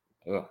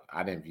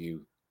 I didn't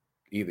view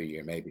either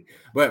year, maybe.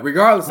 But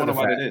regardless of the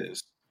what fact, it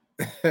is.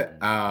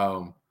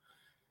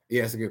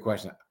 Yeah, it's a good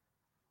question.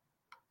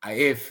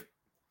 If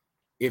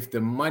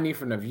the money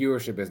from the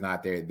viewership is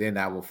not there, then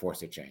that will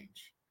force a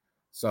change.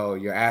 So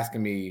you're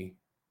asking me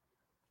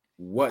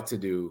what to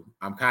do.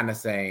 I'm kind of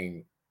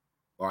saying,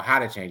 or how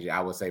to change it.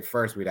 I would say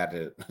first we'd have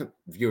to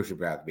viewership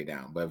would have to be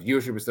down, but if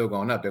viewership is still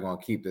going up, they're going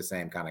to keep the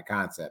same kind of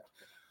concept.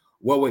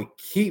 What would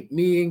keep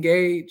me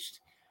engaged?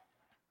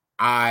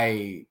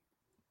 I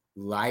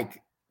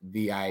like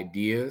the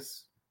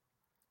ideas.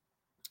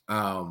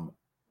 I'm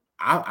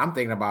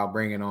thinking about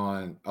bringing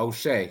on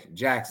O'Shea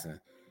Jackson,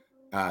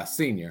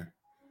 senior,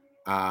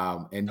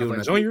 and doing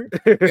like junior.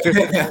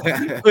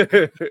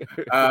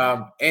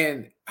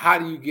 And how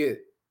do you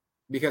get?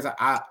 Because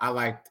I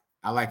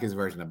like his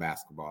version of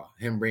basketball.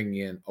 Him bringing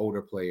in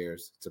older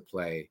players to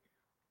play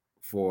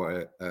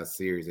for a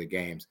series of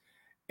games,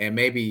 and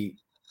maybe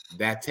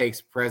that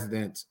takes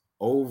precedence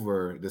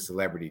over the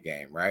celebrity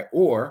game, right?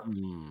 Or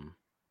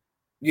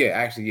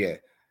yeah.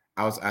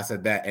 I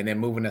said that, and then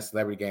moving the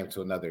celebrity game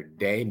to another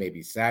day,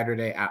 maybe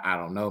Saturday. I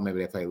don't know. Maybe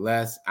they play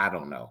less. I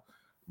don't know.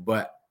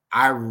 But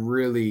Ice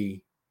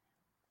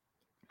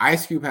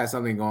Cube has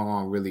something going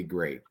on really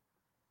great.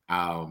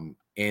 And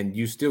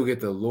you still get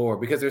the lore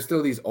because there's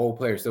still these old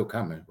players still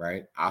coming,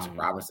 right? Oscar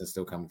Robertson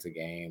still coming to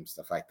games,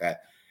 stuff like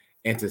that.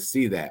 And to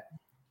see that,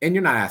 and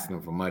you're not asking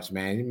them for much,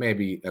 man.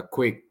 Maybe a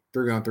quick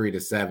 3-on-3 to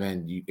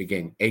 7.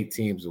 Again, 8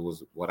 teams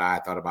was what I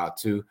thought about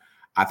too.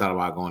 I thought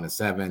about going to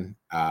 7,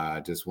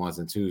 just 1s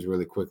and 2s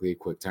really quickly,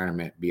 quick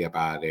tournament, be up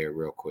out of there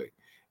real quick,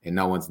 and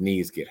no one's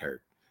knees get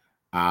hurt.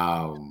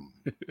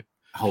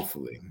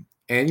 Hopefully.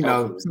 And,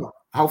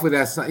 hopefully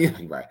that's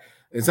right.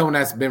 And someone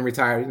that's been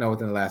retired,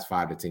 within the last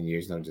 5 to 10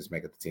 years, just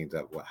make up the teams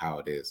up how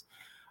it is.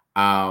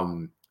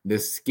 The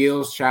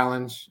skills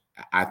challenge,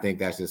 I think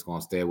that's just going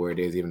to stay where it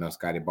is, even though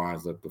Scotty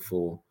Barnes looked the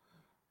fool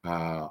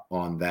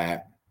on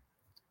that.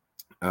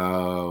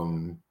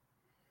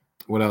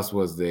 What else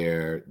was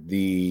there?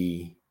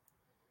 The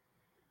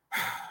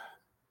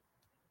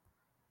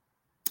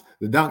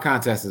dunk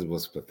contest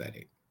was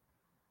pathetic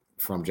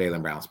from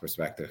Jaylen Brown's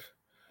perspective.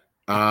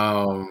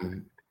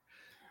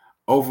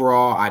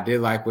 Overall, I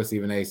did like what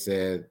Stephen A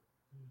said.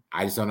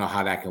 I just don't know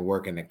how that can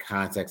work in the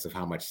context of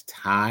how much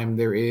time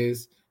there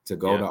is to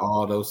go to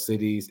all those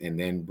cities and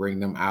then bring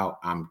them out.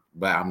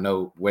 But I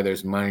know where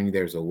there's money,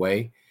 there's a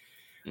way.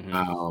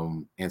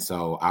 And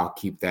so I'll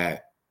keep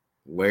that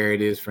where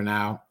it is for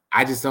now.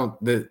 I just don't.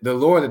 The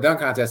lore of the dunk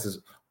contest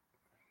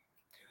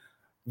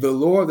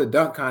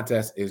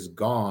is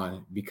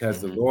gone because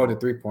the lore of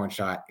the 3-point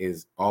shot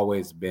is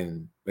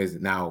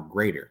now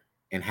greater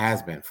and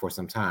has been for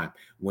some time.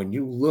 When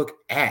you look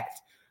at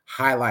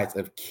highlights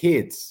of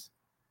kids,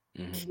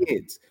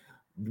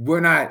 we're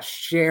not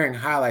sharing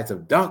highlights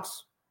of dunks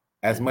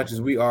as much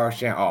as we are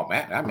sharing. Oh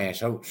man, that man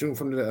shooting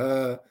from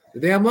the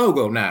damn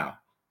logo now,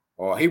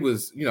 or he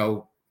was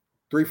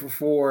 3 for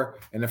 4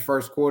 in the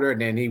first quarter,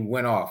 and then he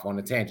went off on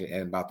a tangent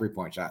and about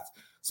 3-point shots.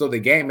 So the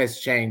game has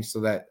changed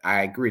so that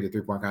I agree the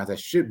 3-point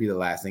contest should be the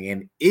last thing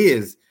and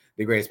is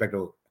the greatest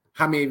spectacle.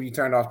 How many of you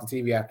turned off the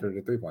TV after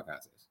the 3-point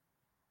contest?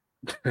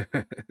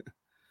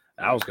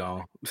 I was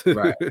gone.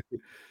 Right.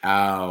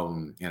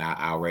 And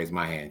I'll raise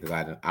my hand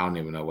because I don't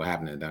even know what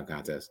happened in the dunk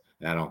contest,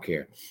 and I don't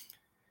care.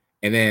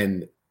 And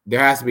then there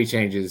has to be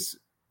changes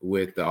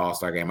with the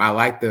All-Star game. I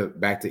like the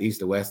back to East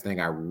to West thing.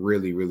 I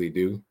really, really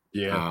do.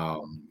 Yeah.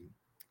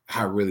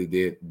 I really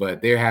did.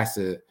 But there has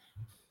to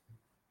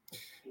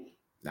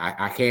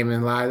I can't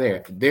even lie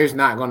there. There's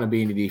not going to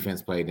be any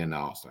defense played in the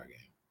All-Star game.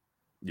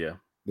 Yeah.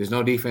 There's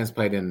no defense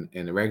played in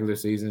the regular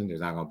season. There's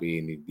not going to be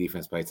any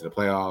defense played to the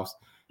playoffs.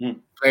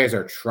 Players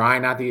are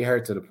trying not to get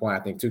hurt to the point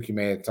I think Tukey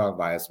may have talked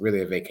about it's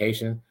really a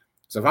vacation.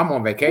 So if I'm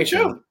on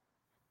vacation,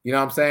 you know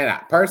what I'm saying?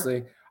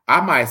 Personally,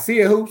 I might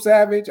see a hoop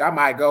savage. I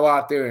might go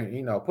out there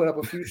and, put up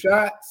a few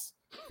shots.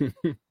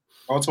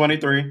 All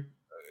 23.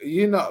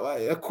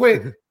 A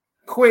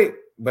quick,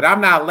 but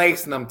I'm not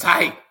lacing them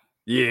tight.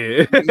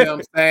 Yeah. You know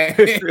what I'm saying?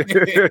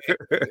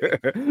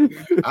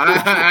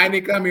 I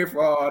didn't come here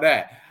for all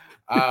that.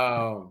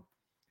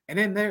 And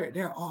then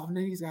they're off. And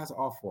then these guys are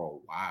off for a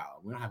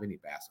while. We don't have any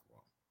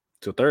basketball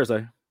till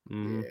Thursday.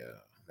 Yeah,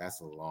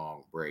 that's a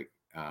long break.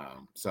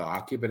 So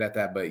I'll keep it at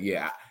that. But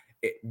yeah,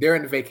 they're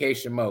in the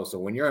vacation mode. So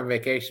when you're in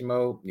vacation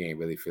mode, you ain't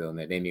really feeling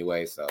it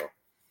anyway. So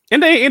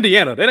and they in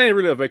Indiana. That ain't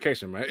really a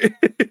vacation, right?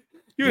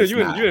 You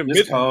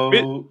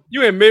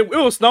in mid. It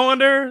was snowing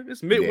there.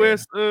 It's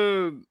Midwest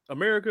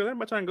America. That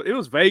much I can go. It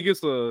was Vegas,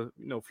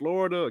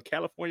 Florida, or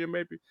California,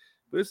 maybe.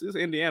 But it's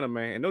Indiana,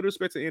 man. And no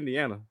disrespect to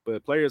Indiana,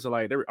 but players are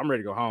like, I'm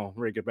ready to go home.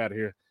 I'm ready to get out of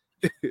here.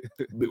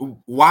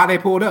 Why they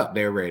pulled up,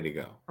 they're ready to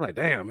go. I'm like,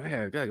 damn,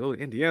 man, I gotta go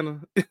to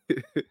Indiana. I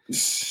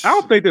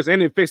don't think there's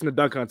any fixing the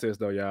dunk contest,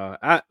 though, y'all.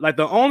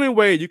 The only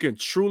way you can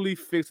truly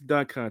fix the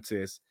dunk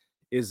contest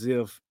is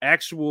if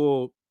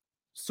actual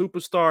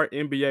superstar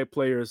NBA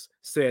players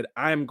said,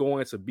 I'm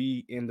going to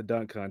be in the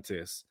dunk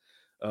contest.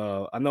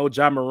 I know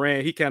Ja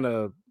Morant,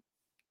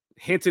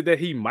 hinted that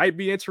he might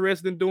be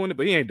interested in doing it,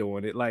 but he ain't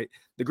doing it. Like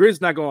the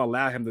Grizzlies not going to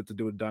allow him to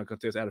do a dunk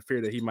contest out of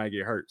fear that he might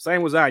get hurt.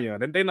 Same with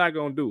Zion, and they're not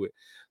going to do it.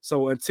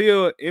 So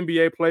until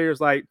NBA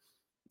players like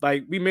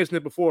we mentioned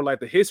it before, like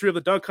the history of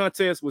the dunk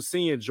contest was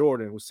seeing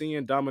Jordan, was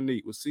seeing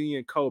Dominique, was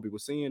seeing Kobe,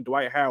 was seeing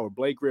Dwight Howard,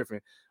 Blake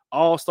Griffin,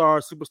 all-star,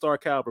 superstar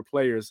caliber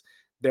players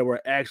that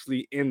were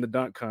actually in the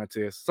dunk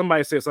contest.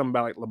 Somebody said something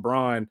about like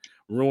LeBron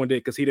ruined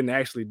it because he didn't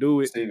actually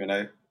do it. Stephen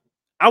A.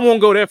 I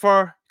won't go that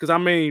far because I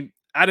mean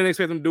I didn't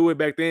expect him to do it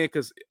back then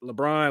because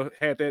LeBron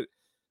had that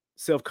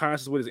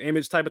self-conscious with his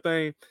image type of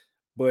thing,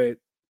 but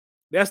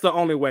that's the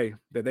only way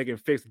that they can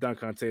fix the dunk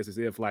contest is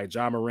if like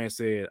Ja Morant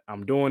said,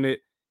 I'm doing it,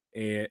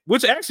 and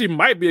which actually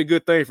might be a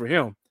good thing for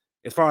him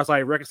as far as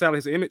like reconciling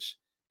his image.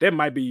 That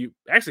might be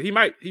actually he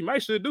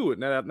might should do it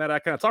now that I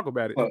kind of talk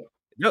about it. Well,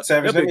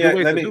 Savage,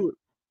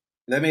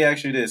 let me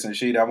ask you this, and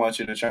Sheed, I want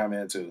you to chime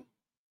in too.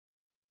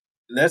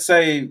 Let's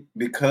say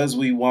because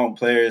we want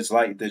players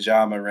like the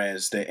Ja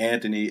Morants, the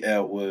Anthony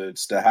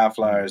Edwards, the high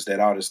flyers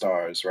that are the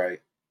stars, right?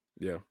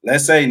 Yeah.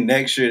 Let's say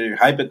next year,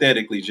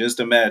 hypothetically,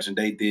 just imagine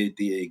they did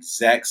the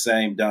exact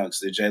same dunks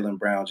that Jaylen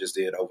Brown just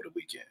did over the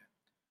weekend.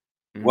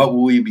 Mm-hmm. What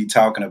will we be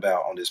talking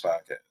about on this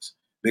podcast?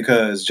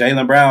 Because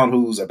Jaylen Brown,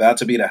 who's about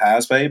to be the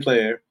highest paid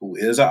player, who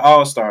is an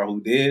all-star,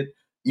 who did,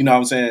 you know what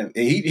I'm saying?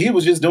 He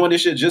was just doing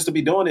this shit just to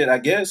be doing it, I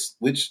guess,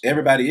 which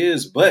everybody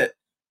is. But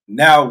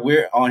now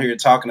we're on here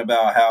talking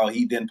about how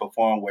he didn't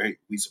perform where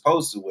he's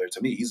supposed to, where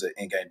to me, he's an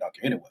in-game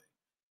dunker anyway.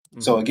 Mm-hmm.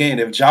 So again,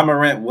 if Ja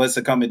Morant was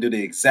to come and do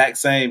the exact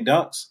same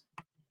dunks,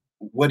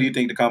 what do you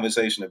think the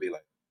conversation would be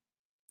like?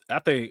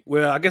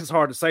 I guess it's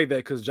hard to say that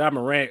because Ja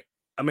Morant,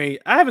 I mean,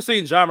 I haven't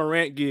seen Ja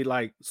Morant get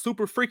like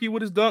super freaky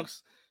with his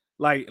dunks,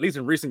 like at least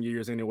in recent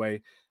years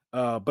anyway.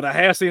 But I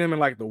have seen him in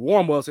like the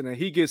warm-ups, and then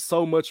he gets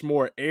so much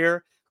more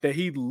air that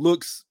he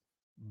looks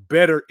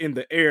better in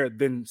the air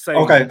than say.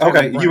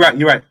 Okay, you're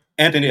right.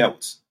 Anthony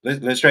Edwards.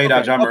 Let's trade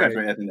out Ja Morant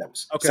for Anthony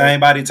Edwards. Okay. Same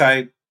body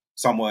type,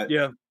 somewhat.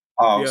 Yeah.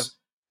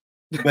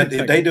 But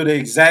if they do the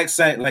exact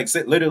same, like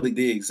literally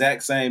the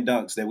exact same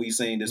dunks that we've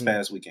seen this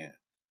past weekend,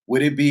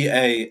 would it be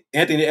a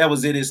Anthony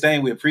Edwards did his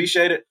thing, we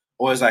appreciate it,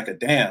 or it's like a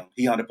damn,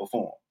 he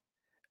underperformed?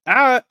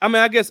 I mean,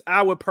 I guess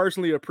I would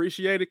personally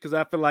appreciate it because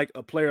I feel like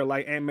a player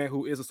like Ant-Man,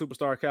 who is a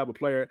superstar caliber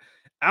player,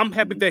 I'm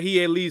happy that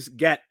he at least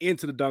got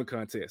into the dunk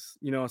contest.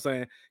 You know what I'm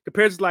saying?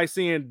 Compared to like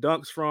seeing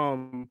dunks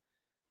from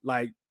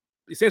like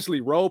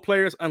essentially role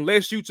players,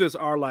 unless you just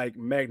are like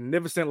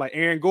magnificent, like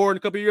Aaron Gordon a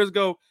couple of years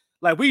ago.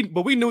 Like we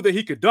knew that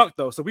he could dunk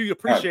though, so we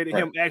appreciated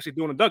him actually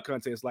doing a dunk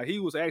contest. Like he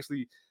was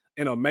actually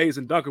an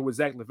amazing dunker with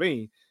Zach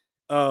LaVine.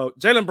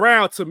 Jaylen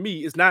Brown to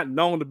me is not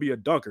known to be a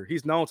dunker.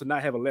 He's known to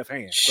not have a left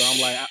hand. So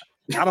I'm like,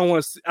 I don't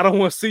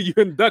want to see you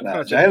in the dunk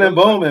contest. Jalen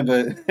Bowman,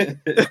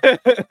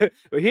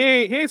 but he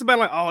ain't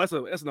somebody like, oh,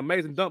 that's an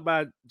amazing dunk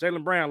by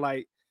Jaylen Brown.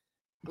 Like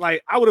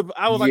I would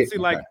like to see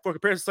like for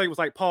comparison's sake, it was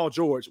like Paul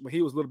George when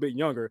he was a little bit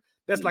younger.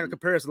 That's like a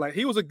comparison. Like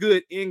he was a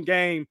good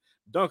in-game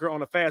dunker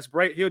on a fast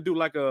break. He'll do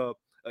like a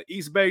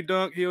East Bay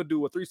dunk. He'll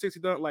do a 360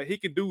 dunk. Like he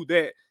could do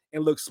that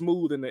and look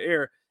smooth in the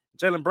air.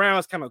 Jaylen Brown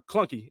is kind of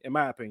clunky in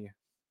my opinion.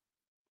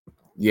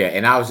 Yeah,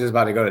 and I was just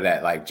about to go to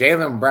that. Like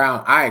Jaylen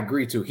Brown, I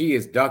agree too. He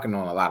is dunking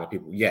on a lot of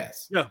people.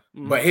 Yes. Yeah.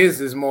 Mm-hmm. But his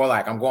is more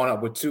like I'm going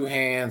up with two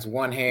hands,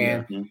 one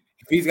hand. Mm-hmm.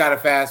 If he's got a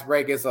fast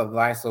break, it's a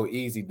nice, so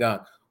easy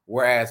dunk.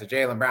 Whereas a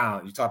Jaylen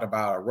Brown, you talked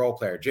about a role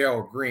player.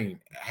 Gerald Green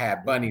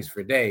had bunnies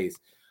for days.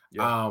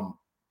 Yeah.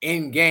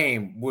 In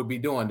game would be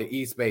doing the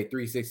East Bay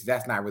 360.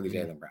 That's not really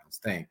Jaylen Brown's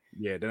thing.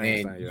 Yeah, that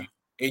ain't saying, yeah.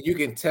 And you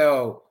can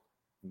tell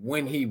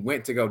when he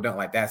went to go dunk,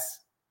 like that's.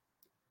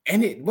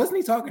 And it wasn't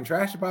he talking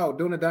trash about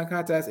doing a dunk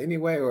contest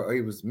anyway, or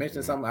he was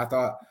mentioning something. I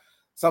thought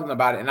something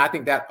about it, and I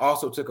think that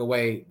also took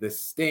away the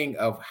sting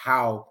of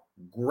how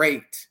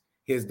great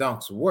his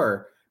dunks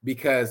were.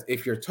 Because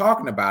if you're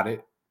talking about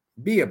it,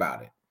 be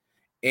about it.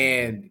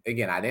 And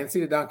again, I didn't see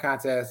the dunk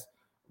contest,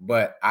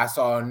 but I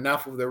saw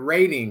enough of the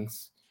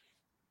ratings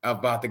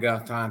about the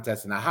dunk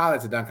contest and the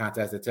highlights of the dunk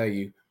contest to tell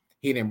you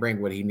he didn't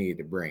bring what he needed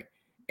to bring.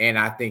 And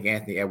I think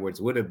Anthony Edwards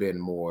would have been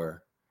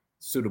more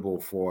suitable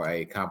for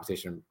a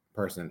competition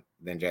person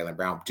than Jaylen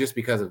Brown, just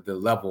because of the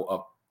level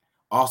of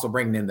also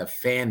bringing in the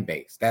fan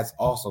base. That's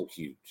also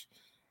huge.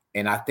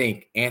 And I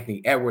think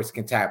Anthony Edwards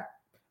taps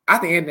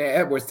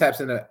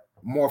into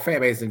more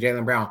fan base than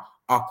Jaylen Brown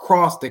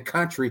across the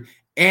country.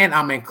 And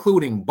I'm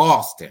including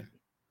Boston.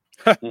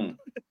 And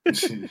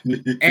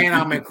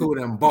I'm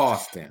including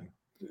Boston.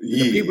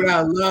 Yeah. The people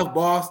that love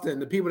Boston,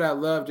 the people that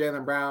love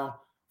Jaylen Brown,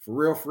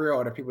 for real,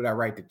 are the people that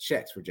write the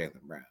checks for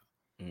Jaylen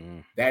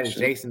Brown. That is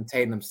Jason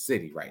Tatum's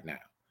city right now.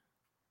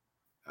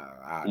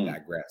 I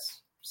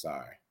digress.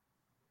 Sorry.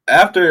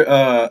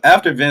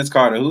 After Vince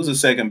Carter, who's the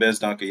second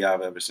best dunker y'all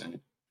have ever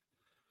seen?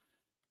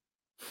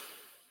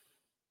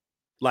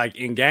 Like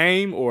in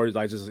game or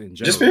like just in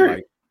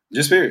general?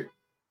 Just period.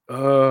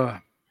 I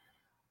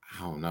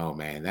don't know,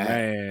 man.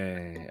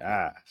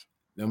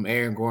 Them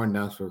Aaron Gordon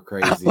dunks were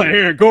crazy.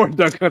 Aaron Gordon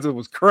dunk contest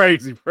was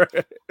crazy, bro.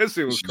 That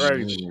shit was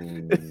crazy.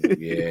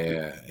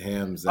 Yeah,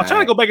 him. I'm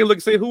trying to go back and look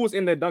and see who was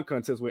in that dunk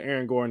contest with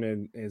Aaron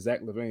Gordon and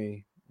Zach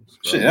LaVine.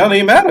 Shit, it don't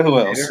even matter who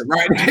else.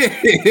 Right.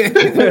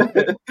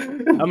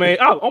 I mean,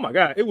 oh my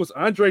God, it was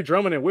Andre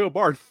Drummond and Will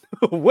Barton.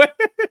 What?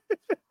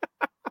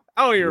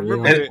 I don't even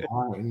remember it.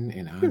 Barton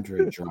and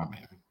Andre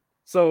Drummond.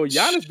 So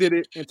Giannis did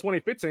it in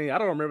 2015. I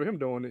don't remember him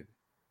doing it.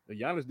 But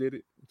Giannis did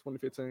it in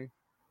 2015.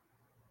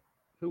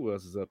 Who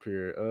else is up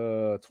here?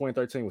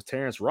 2013 was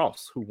Terrence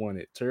Ross who won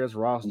it. Terrence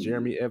Ross,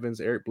 Jeremy Evans,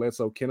 Eric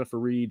Bledsoe, Kenneth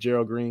Faried,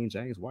 Gerald Green,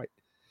 James White.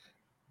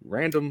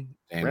 Random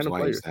White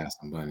players. used to have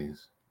some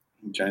bunnies.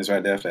 James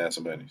White definitely had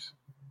some bunnies.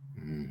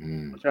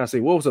 I'm trying to see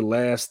what was the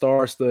last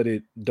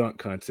star-studded dunk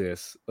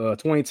contest.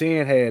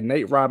 2010 had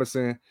Nate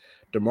Robinson,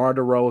 DeMar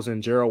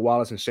DeRozan, Gerald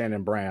Wallace, and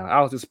Shannon Brown. I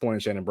was disappointed in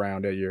Shannon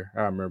Brown that year.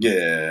 I remember.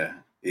 Yeah,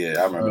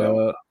 I remember that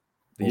one.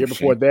 The year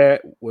before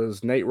that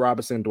was Nate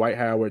Robinson, Dwight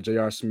Howard,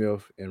 J.R.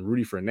 Smith, and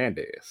Rudy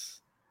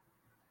Fernandez.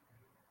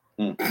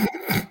 Shout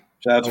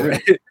out to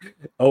Rudy.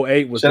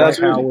 08 was Dwight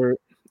Howard.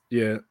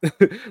 Yeah.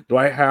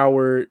 Dwight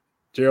Howard,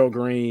 Gerald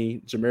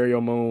Green,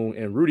 Jamario Moon,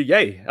 and Rudy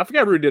Gay. I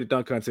forgot Rudy did a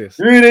dunk contest.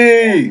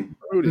 Rudy.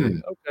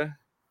 Okay.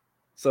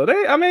 So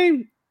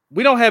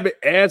we don't have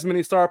as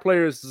many star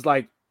players as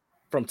like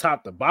from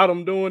top to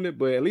bottom doing it,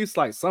 but at least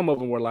like some of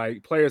them were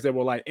like players that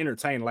were like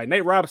entertaining. Like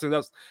Nate Robinson,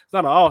 it's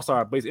not an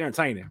all-star, but he's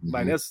entertaining.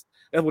 Like that's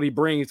what he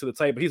brings to the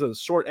table. He's a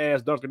short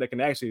ass dunker that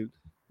can actually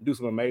do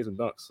some amazing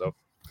dunks. So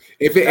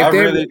if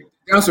they're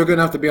also good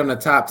enough to be on the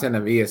top 10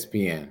 of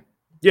ESPN,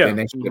 then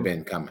they should have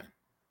been coming.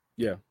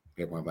 Yeah.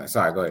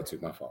 Sorry, go ahead too.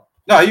 My fault.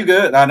 No, you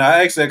good.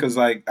 I asked that because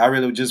like I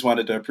really just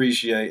wanted to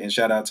appreciate and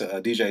shout out to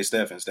DJ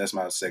Stephens. That's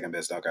my second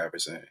best dunk I ever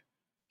seen.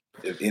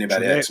 If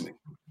anybody asks me.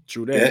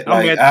 True that.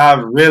 I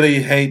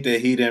really hate that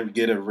he didn't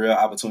get a real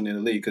opportunity in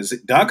the league because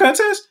dunk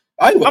contest.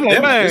 I'm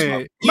like,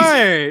 man.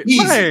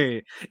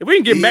 If we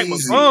can get back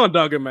with fun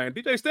dunking, man.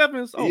 DJ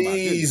Stephens,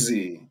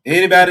 easy.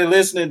 Anybody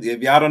listening,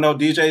 if y'all don't know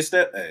DJ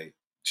Stephens, hey,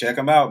 check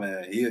him out,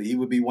 man. He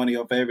would be one of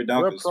your favorite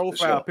dunkers. Your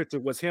profile picture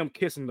was him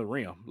kissing the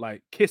rim,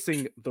 like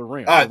kissing the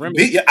rim. I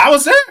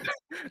was there.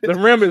 The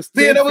rim is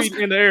 10 feet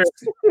in the air.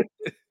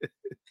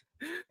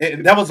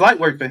 That was light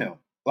work for him.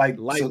 Like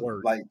light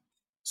work. Like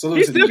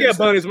he still got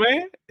bunnies,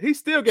 man. He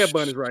still got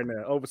bunnies right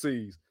now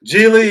overseas.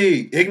 G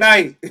League,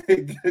 Ignite.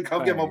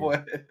 Come get my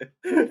boy.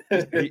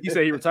 He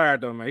said he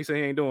retired though, man. He said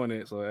he ain't doing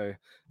it. So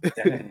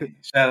hey.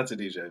 Shout out to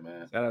DJ,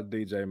 man. Shout out to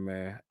DJ,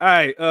 man. All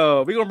right,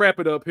 we're gonna wrap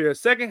it up here.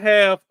 Second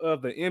half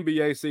of the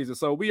NBA season.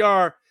 So we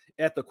are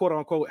at the quote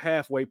unquote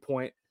halfway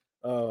point.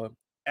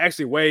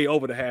 Actually way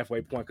over the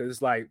halfway point because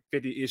it's like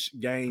 50-ish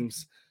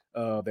games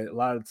that a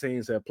lot of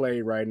teams have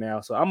played right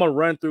now. So I'm gonna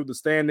run through the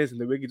standings and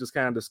then we can just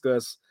kind of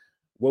discuss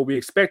what we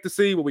expect to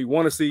see, what we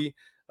want to see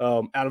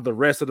out of the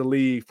rest of the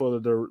league for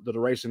the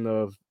duration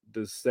of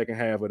the second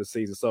half of the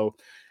season. So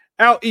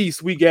out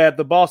east, we got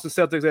the Boston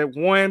Celtics at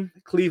 1,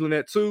 Cleveland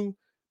at 2,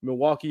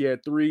 Milwaukee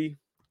at 3,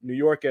 New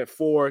York at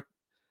 4,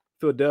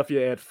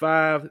 Philadelphia at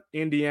 5,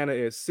 Indiana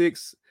at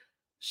 6,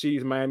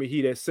 Miami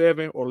Heat at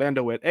 7,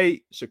 Orlando at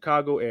 8,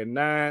 Chicago at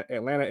 9,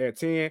 Atlanta at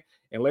 10.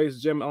 And ladies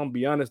and gentlemen, I'm gonna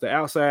be honest, the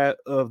outside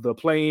of the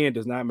play-in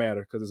does not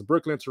matter because it's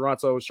Brooklyn,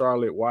 Toronto,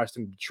 Charlotte,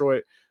 Washington,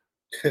 Detroit.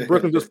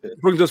 Brooklyn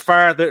just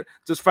fired their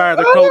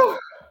coach,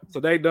 so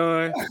they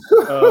done.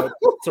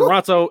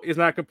 Toronto is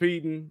not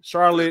competing.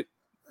 Charlotte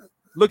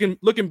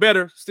looking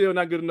better, still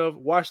not good enough.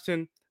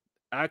 Washington,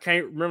 I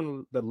can't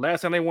remember the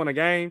last time they won a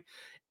game.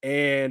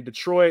 And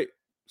Detroit,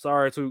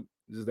 sorry to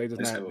they're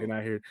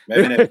not here.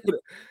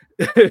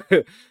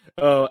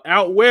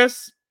 Out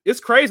west, it's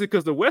crazy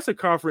because the Western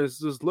Conference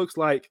just looks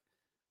like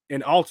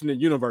an alternate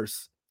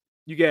universe.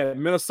 You got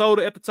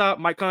Minnesota at the top.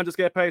 Mike Conley just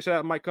got paid. Shout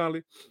out to Mike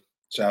Conley.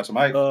 Shout out to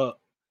Mike.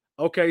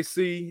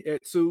 OKC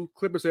at 2,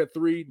 Clippers at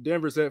 3,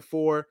 Denver's at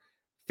 4,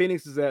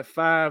 Phoenix is at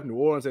 5, New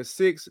Orleans at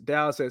 6,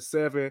 Dallas at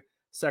 7,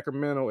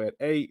 Sacramento at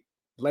 8,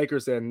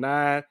 Lakers at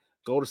 9,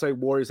 Golden State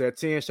Warriors at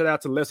 10. Shout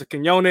out to Lester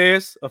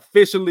Quinones,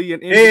 officially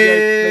an NBA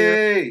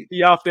player.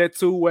 He off that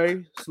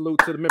two-way. Salute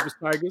to the Memphis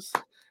Tigers.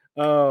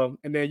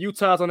 And then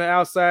Utah's on the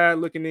outside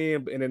looking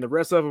in, and then the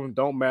rest of them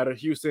don't matter.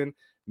 Houston,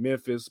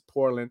 Memphis,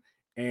 Portland,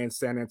 and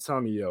San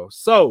Antonio.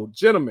 So,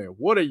 gentlemen,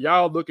 what are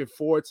y'all looking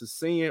forward to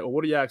seeing, or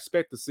what do y'all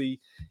expect to see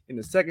in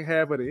the second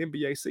half of the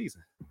NBA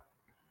season?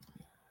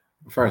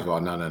 First of all,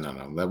 no.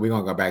 We're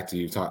going to go back to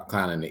you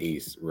clowning the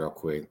East real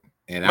quick.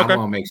 And I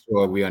want to make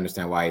sure we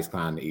understand why he's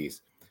clowning the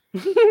East.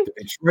 The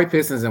Detroit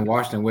Pistons and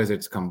Washington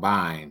Wizards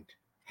combined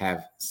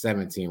have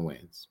 17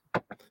 wins.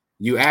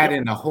 You add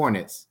in the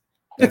Hornets,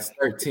 that's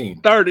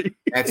 13. 30.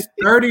 That's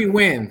 30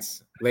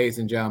 wins, ladies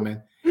and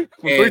gentlemen.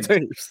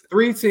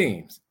 Three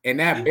teams. And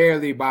that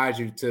barely buys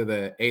you to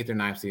the 8th or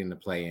 9th seed in the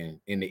play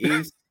in the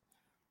East.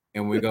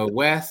 And we go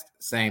West,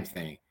 same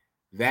thing.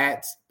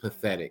 That's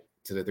pathetic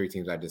to the 3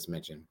 teams I just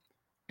mentioned.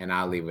 And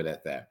I'll leave it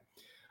at that.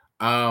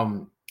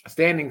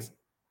 Standings,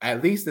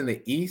 at least in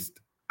the East,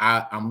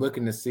 I'm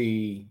looking to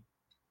see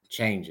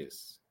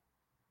changes.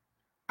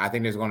 I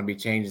think there's going to be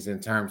changes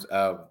in terms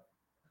of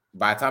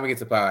by the time we get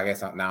to playoffs, I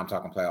guess now I'm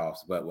talking playoffs,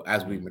 but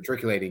as we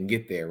matriculate and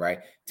get there, right,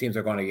 teams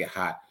are going to get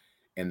hot.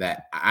 And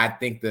that I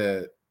think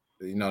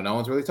no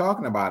one's really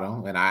talking about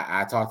them. And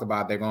I talked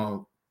about they're going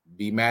to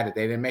be mad that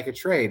they didn't make a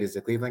trade is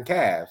the Cleveland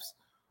Cavs,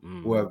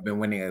 who have been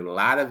winning a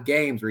lot of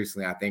games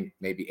recently. I think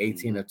maybe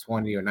 18 of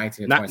 20 or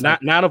 19 of 20.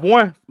 9 of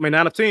 1. I mean,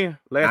 9 of 10.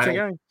 Last 10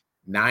 games.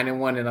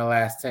 9-1 in the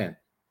last 10.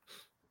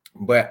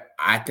 But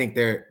I think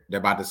they're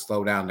about to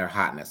slow down their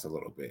hotness a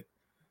little bit.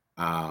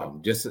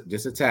 Just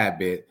a tad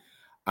bit.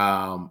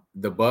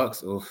 The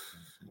Bucks, and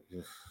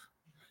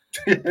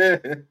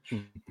the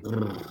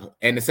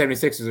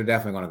 76ers are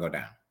definitely going to go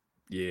down.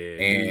 Yeah.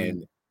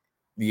 And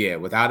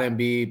without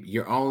Embiid,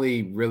 you're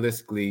only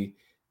realistically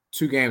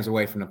 2 games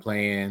away from the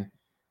play-in.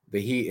 The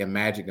Heat and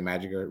Magic, the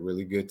Magic are a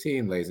really good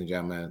team, ladies and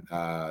gentlemen.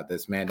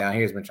 This man down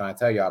here has been trying to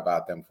tell you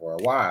about them for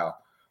a while.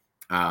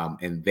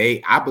 And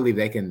I believe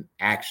they can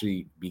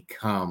actually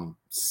become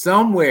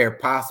somewhere,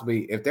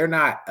 possibly, if they're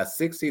not a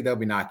 6 seed, they'll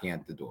be knocking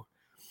at the door.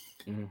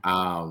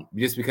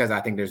 Just because I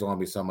think there's going to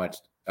be so much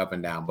up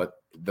and down. But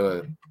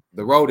the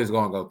road is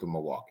going to go through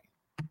Milwaukee.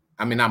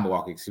 I mean, not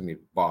Milwaukee, excuse me,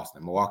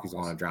 Boston. Milwaukee's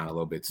going to drown a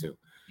little bit too.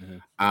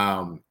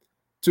 I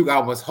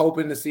was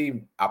hoping to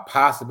see a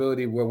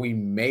possibility where we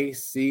may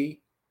see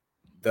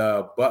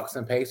the Bucks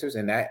and Pacers,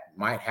 and that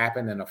might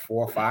happen in a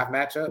 4-5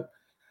 matchup.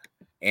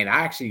 And I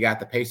actually got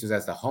the Pacers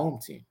as the home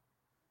team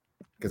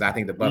because I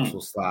think the Bucks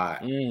will slide.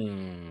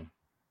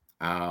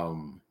 How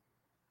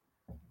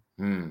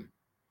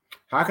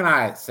can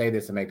I say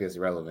this to make this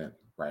relevant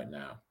right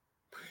now?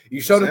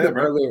 You showed a bit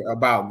earlier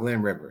about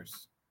Glenn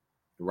Rivers,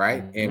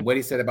 right? And what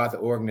he said about the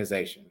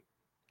organization.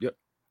 Yep.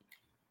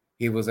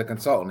 He was a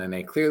consultant, and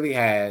they clearly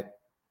had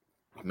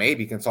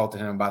maybe consulted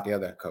him about the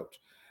other coach.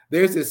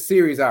 There's this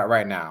series out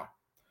right now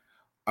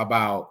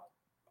about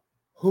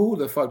who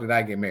the fuck did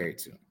I get married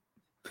to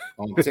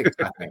on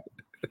TikTok.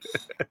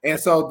 And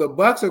so the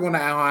Bucks are going to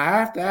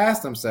have to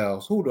ask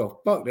themselves, who the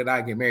fuck did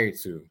I get married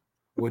to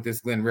with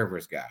this Glenn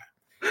Rivers guy?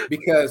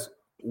 Because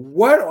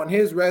what on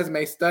his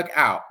resume stuck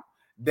out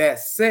that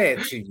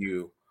said to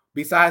you,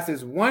 besides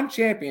his one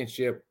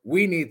championship,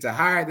 we need to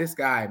hire this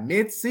guy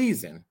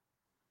mid-season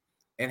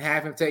and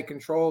have him take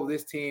control of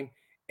this team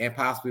and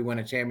possibly win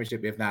a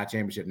championship, if not a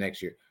championship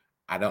next year.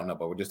 I don't know,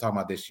 but we're just talking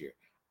about this year.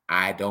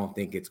 I don't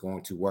think it's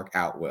going to work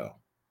out well.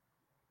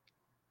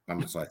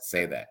 I'm just going to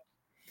say that.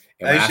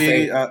 And when I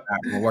say it's not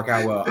going to work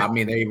out well, I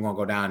mean they're even going to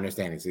go down in their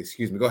standings.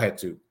 Excuse me. Go ahead,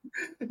 too.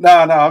 No.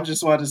 I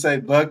just wanted to say,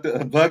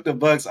 the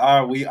Bucks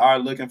we are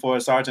looking for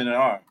a sergeant at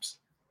arms.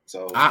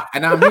 So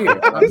and I'm here.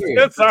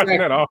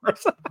 Sergeant at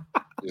arms.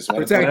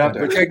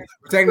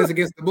 Protect us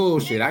against the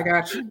bullshit. I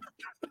got you.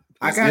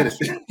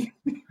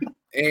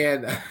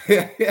 And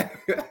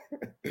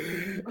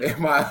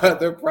my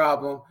other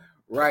problem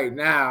right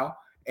now,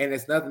 and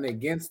it's nothing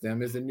against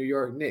them, is the New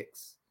York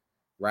Knicks,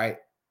 right?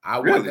 I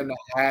want them to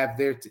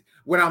have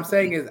what I'm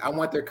saying is I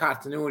want their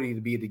continuity to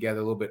be together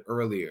a little bit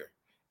earlier,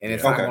 and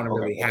it's not going to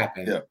really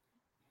happen.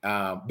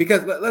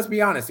 Because let's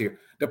be honest here,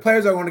 the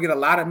players are going to get a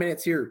lot of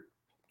minutes here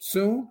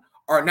soon,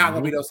 are not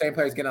going to be those same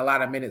players getting a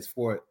lot of minutes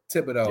for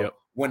Thibodeau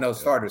when those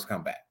starters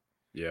come back.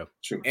 Yeah,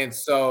 true. And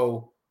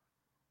so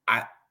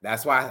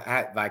that's why I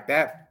had like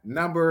that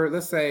number.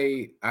 Let's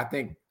say I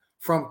think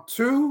from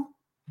 2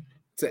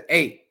 to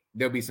 8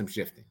 there'll be some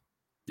shifting.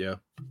 Yeah.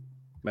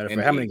 Matter of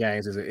fact, how many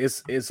games is it?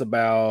 It's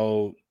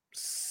about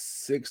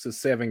 6 to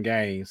 7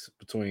 games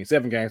between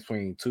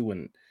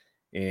 2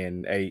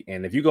 and 8.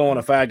 And if you go on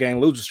a 5-game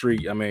loser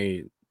streak, I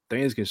mean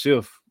things can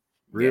shift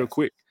real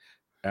quick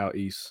out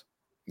east.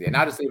 Yeah, and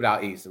I'll just leave it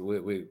out east.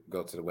 We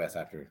go to the west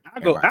after.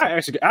 I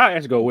actually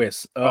go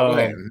west. Go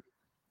ahead.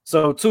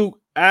 So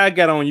I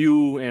got on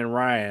you and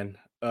Ryan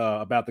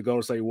about the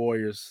Golden State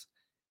Warriors,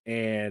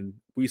 and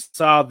we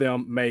saw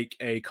them make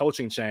a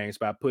coaching change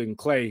by putting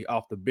Clay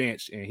off the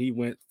bench, and he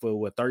went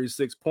for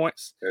 36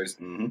 points.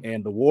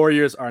 And the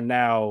Warriors are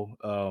now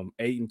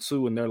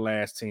 8-2 in their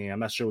last 10. I'm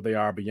not sure what they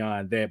are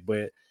beyond that,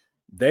 but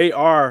they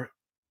are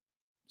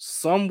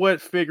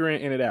somewhat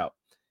figuring it out.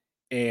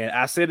 And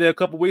I said it a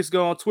couple weeks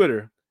ago on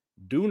Twitter.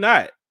 Do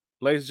not,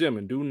 ladies and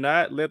gentlemen, do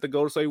not let the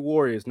Golden State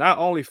Warriors not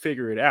only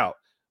figure it out,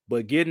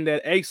 but get in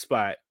that 8th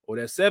spot or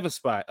that 7th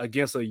spot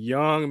against a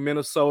young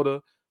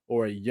Minnesota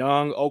or a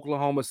young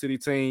Oklahoma City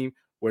team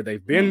where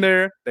they've been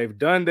there, they've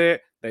done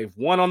that, they've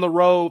won on the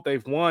road,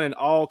 they've won in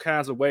all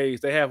kinds of ways.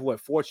 They have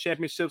 4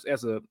 championships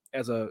as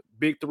a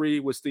big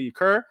 3 with Steve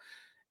Kerr.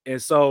 And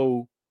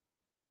so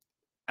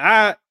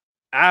I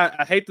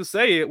hate to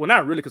say it, well,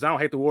 not really, because I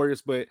don't hate the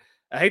Warriors, but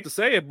I hate to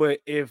say it, but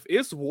if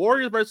it's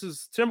Warriors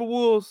versus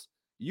Timberwolves,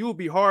 you will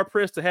be hard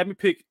pressed to have me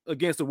pick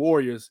against the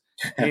Warriors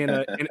in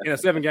a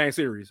 7-game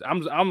series.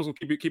 I'm just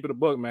gonna keep it a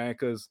buck, man,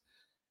 because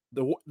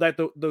the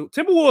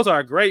Timberwolves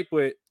are great,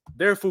 but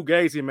they're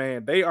fugazi,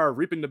 man. They are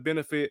reaping the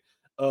benefit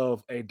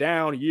of a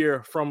down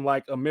year from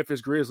like a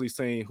Memphis Grizzlies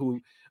team, who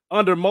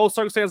under most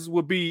circumstances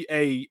would be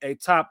a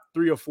top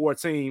 3 or 4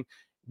 team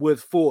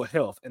with full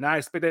health. And I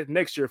expect that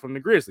next year from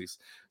the Grizzlies.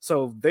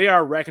 So they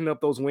are racking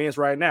up those wins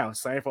right now.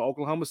 Same for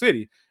Oklahoma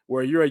City,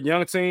 where you're a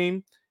young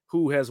team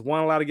who has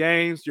won a lot of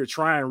games. You're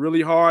trying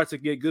really hard to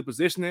get good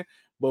positioning.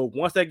 But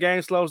once that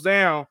game slows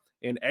down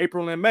in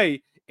April and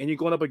May, and you're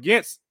going up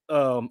against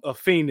a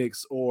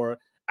Phoenix, or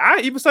I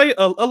even say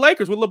a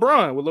Lakers with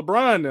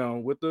LeBron now,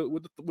 with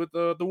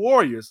the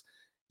Warriors.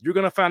 You're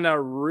gonna find out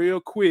real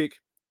quick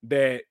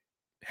that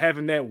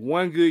having that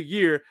one good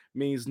year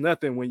means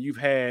nothing when you've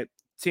had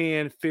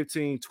 10,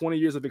 15, 20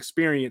 years of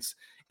experience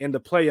in the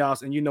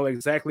playoffs and you know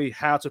exactly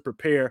how to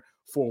prepare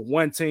for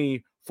one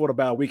team for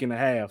about a week and a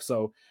half.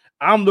 So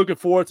I'm looking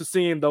forward to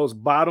seeing those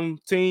bottom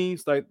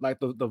teams, like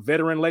the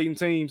veteran laden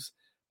teams,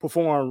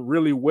 perform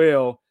really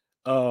well,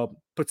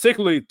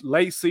 particularly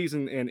late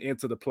season and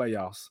into the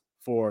playoffs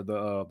for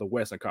the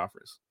Western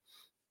Conference.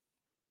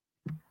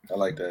 I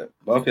like that.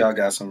 Both of y'all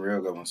got some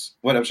real good ones.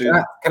 What up,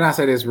 Sheila? Can I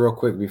say this real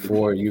quick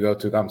before you go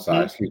to? I'm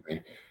sorry, excuse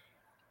me.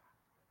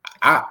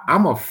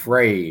 I'm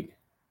afraid,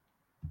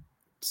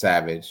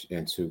 Savage,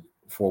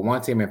 for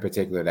one team in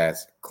particular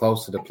that's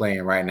close to the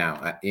play-in right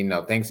now.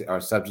 Things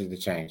are subject to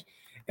change.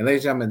 And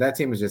ladies and gentlemen, that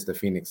team is just the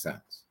Phoenix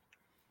Suns.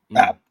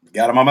 Got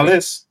them on my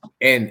list.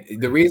 And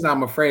the reason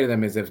I'm afraid of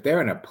them is if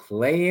they're in a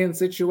play-in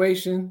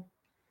situation,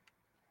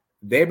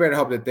 they better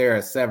hope that they're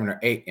a 7 or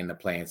 8 in the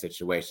play-in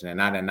situation and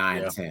not a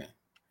 9-10.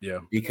 Yeah.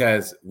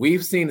 Because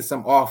we've seen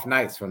some off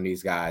nights from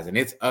these guys, and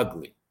it's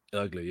ugly.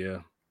 Ugly, yeah.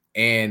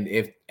 And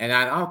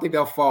I don't think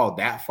they'll fall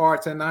that far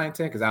to 9-10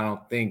 because I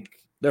don't think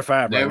they're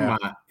 5 right now.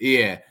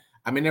 Yeah.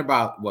 I mean, they're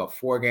about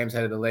 4 games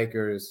ahead of the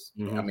Lakers.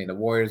 Mm-hmm. I mean, the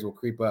Warriors will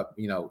creep up.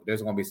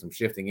 There's going to be some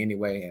shifting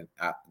anyway, and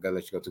I gotta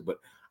let you go too. But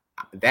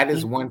that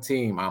is one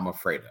team I'm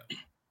afraid of.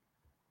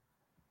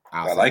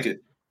 I like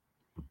it.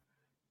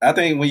 I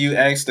think when you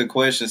ask the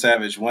question,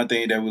 Savage, one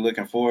thing that we're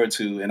looking forward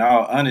to, in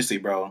all honesty,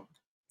 bro,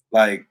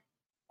 like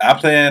I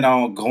plan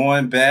on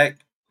going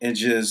back and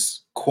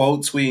just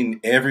quote tweeting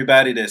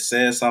everybody that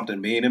says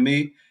something mean to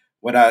me.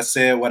 What I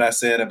said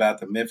about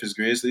the Memphis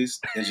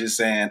Grizzlies, and just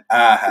saying,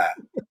 aha.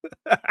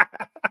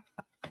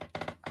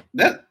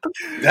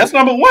 That's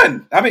number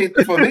one. I mean,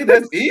 for me,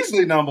 that's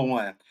easily number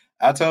one.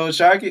 I told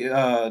Sharky,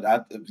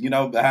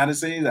 behind the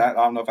scenes, I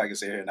don't know if I can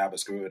say it here now, but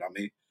screw it on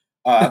me.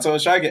 I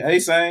told Sharky, hey,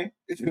 Sane,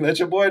 let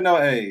your boy know,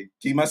 hey,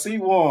 keep my seat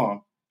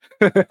warm.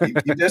 Keep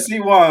that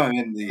seat warm.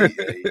 And he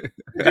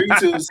agreed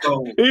to it.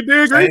 So he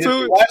did agree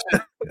to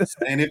it.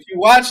 And if you're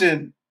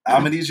watching,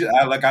 I'm going to need you,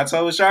 like I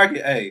told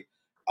Sharky, hey,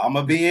 I'm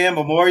going to be in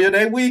Memorial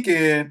Day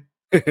weekend.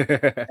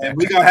 And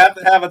we're going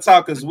to have a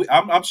talk because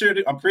I'm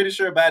pretty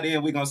sure by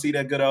then we're going to see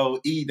that good old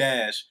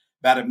E-Dash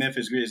by the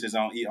Memphis Grizzlies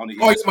on the you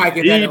might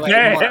get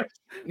that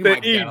the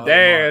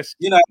E-Dash.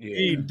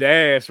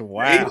 E-Dash.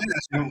 Wow.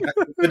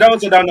 For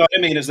those that don't know,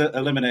 I mean, it's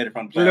eliminated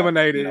from the playoffs.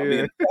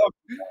 Eliminated,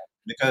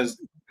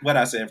 because what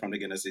I said from the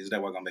beginning of the season, they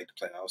weren't going to make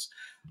the playoffs.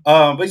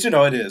 But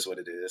it is what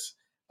it is.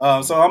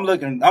 So I'm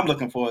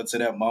looking forward to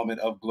that moment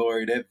of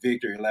glory, that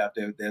victory lap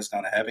that's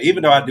going to happen.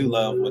 Even though I do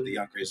love what the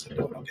young Grizzlies are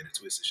doing, don't get it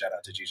twisted. Shout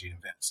out to Gigi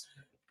and Vince.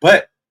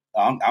 But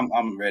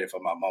I'm ready for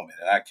my moment,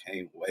 and I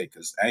can't wait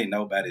because ain't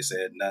nobody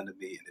said nothing to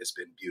me, and it's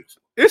been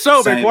beautiful. It's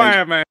so been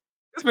quiet, man.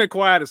 It's been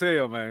quiet as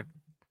hell, man.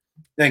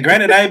 And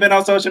granted, I ain't been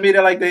on social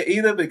media like that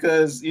either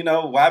because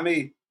why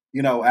me?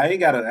 I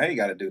ain't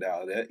gotta do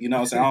all that.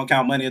 So I don't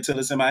count money until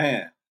it's in my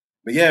hand.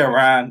 But yeah,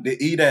 Ryan,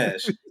 the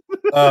E-Dash.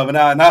 But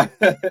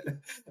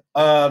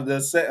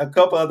a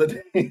couple other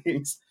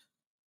things.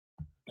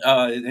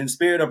 In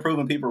spirit of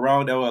proving people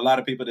wrong, there were a lot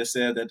of people that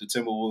said that the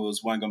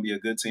Timberwolves weren't going to be a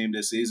good team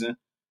this season.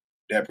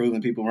 They're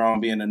proving people wrong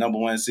being the number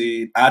 1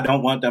 seed. I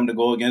don't want them to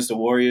go against the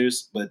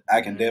Warriors, but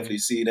I can definitely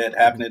see that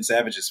happening,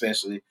 Savage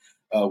especially,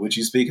 with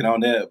you speaking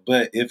on that.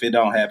 But if it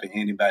don't happen to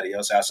anybody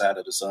else outside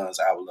of the Suns,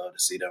 I would love to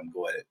see them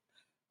go ahead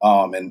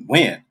and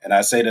win. And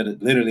I say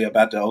that literally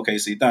about the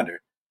OKC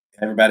Thunder.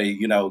 Everybody,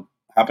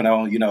 hopping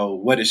on,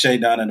 what is Shea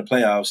done in the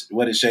playoffs?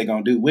 What is Shea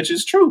going to do? Which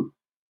is true.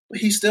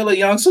 But he's still a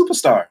young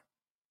superstar.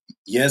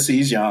 Yes,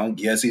 he's young.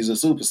 Yes, he's a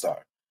superstar.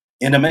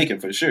 In the making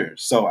for sure.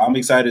 So I'm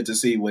excited to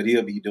see what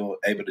he'll be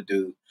able to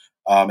do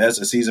as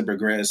the season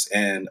progresses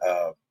and,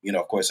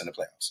 of course, in the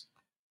playoffs.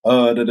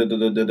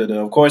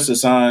 Of course, the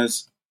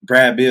Suns,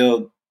 Brad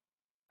Beal,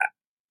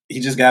 he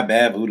just got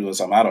bad voodoo or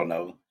something. I don't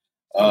know.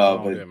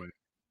 But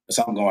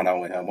something going on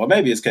with him. Well,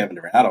 maybe it's Kevin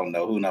Durant. I don't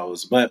know. Who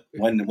knows? But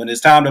when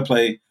it's time to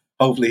play,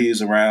 hopefully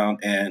he's around.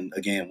 And,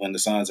 again, when the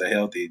Suns are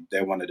healthy,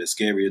 they're one of the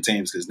scarier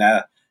teams because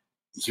now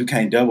you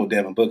can't double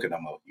Devin Booker no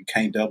more. You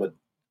can't double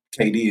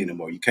KD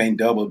anymore. You can't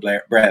double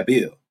Brad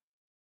Beal.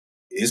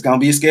 It's going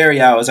to be scary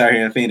hours out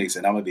here in Phoenix,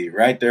 and I'm going to be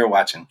right there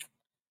watching.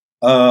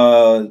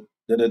 The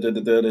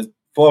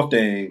fourth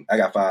thing, I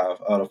got 5.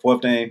 The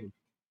fourth thing,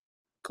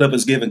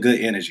 Clippers giving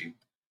good energy.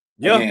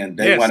 Yep. Again,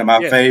 they're one of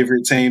my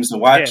favorite teams to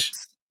watch.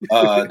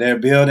 Yes. They're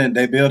building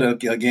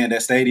again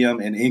that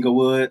stadium in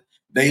Inglewood.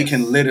 They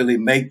can literally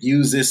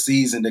use this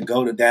season to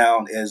go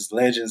down as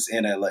legends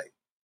in LA.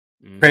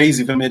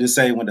 Crazy for me to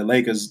say when the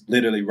Lakers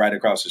literally right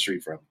across the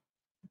street from them.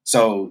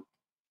 So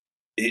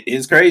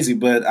it's crazy,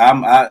 but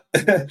I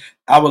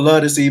would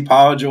love to see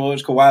Paul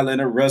George, Kawhi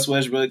Leonard, Russ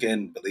Westbrook,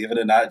 and believe it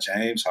or not,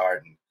 James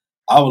Harden.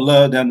 I would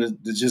love them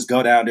to just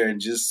go down there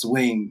and just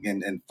swing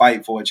and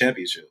fight for a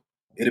championship.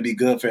 It'll be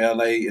good for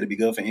LA. It'll be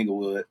good for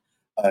Inglewood.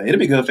 It'll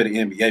be good for the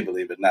NBA,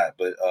 believe it or not.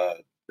 But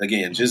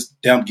again, just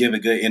them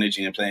giving good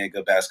energy and playing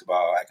good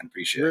basketball, I can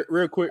appreciate.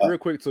 Real quick.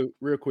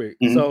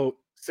 Mm-hmm. So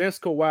since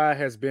Kawhi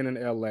has been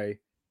in LA,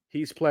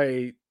 he's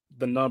played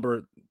these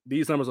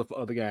numbers of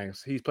other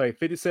games. He's played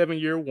 57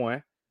 year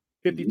 1,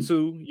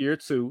 52 year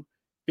 2,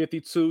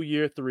 52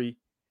 year 3.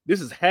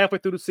 This is halfway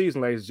through the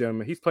season, ladies and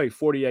gentlemen. He's played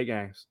 48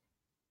 games.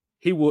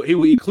 He will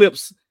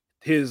eclipse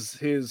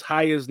his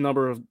highest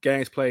number of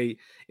games played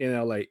in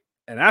LA.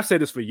 And I've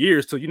said this for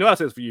years too. I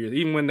said this for years.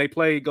 Even when they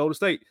played Golden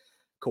State,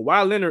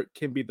 Kawhi Leonard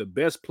can be the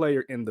best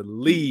player in the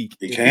league.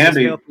 He can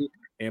be healthy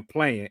and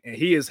playing, and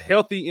he is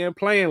healthy and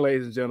playing,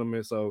 ladies and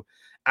gentlemen. So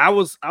I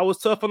was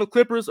tough on the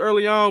Clippers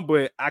early on,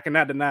 but I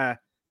cannot deny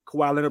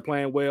Kawhi Leonard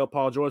playing well,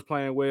 Paul George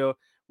playing well,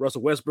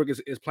 Russell Westbrook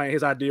is playing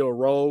his ideal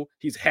role.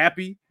 He's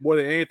happy more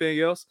than anything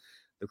else.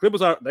 The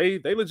Clippers are they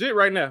legit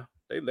right now.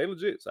 They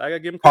legit. So I gotta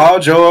give them Paul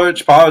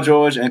George,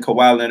 and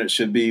Kawhi Leonard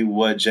should be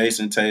what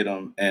Jason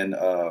Tatum and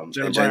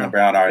Jaylen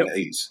Brown are in the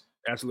East.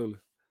 Absolutely.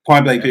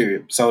 Point blank,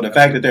 period. So the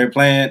fact that they're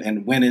playing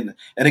and winning,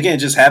 and again,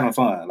 just having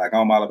fun. Like,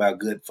 I'm all about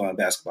good, fun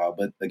basketball,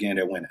 but again,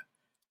 they're winning.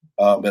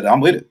 But I'm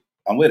with it.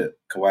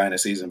 Kawhi in the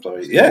season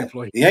play. Yeah,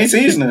 he ain't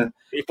seasoning.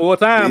 He full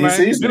time, man.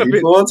 He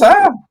full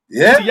time.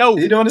 Yeah,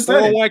 he doing his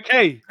thing.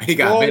 401k. He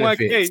got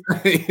benefits.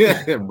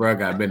 Yeah, bro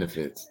got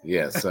benefits.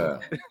 Yes,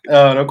 of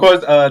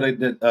course,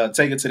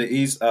 take it to the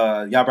East.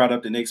 Y'all brought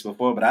up the Knicks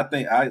before, but I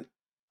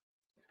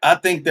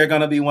think they're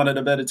gonna be one of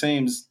the better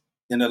teams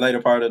in the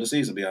later part of the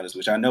season, to be honest,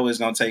 which I know it's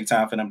gonna take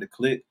time for them to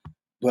click.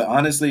 But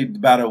honestly,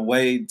 by the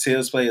way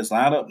Tibbs play his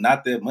lineup,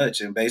 not that much,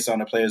 and based on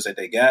the players that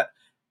they got.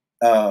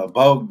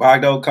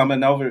 Bogdo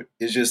coming over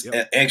is just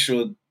an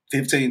extra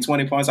 15,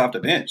 20 points off the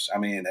bench. I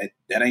mean,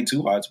 that ain't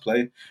too hard to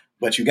play.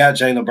 But you got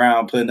Jaylen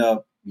Brown putting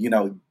up,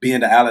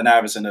 being the Allen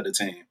Iverson of the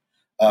team.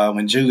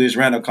 When Julius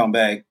Randle come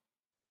back,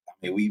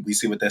 I mean, we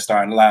see what that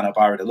starting lineup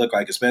already look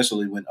like,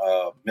 especially when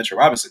Mitchell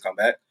Robinson come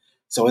back.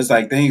 So it's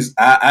like things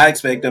I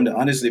expect them to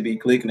honestly be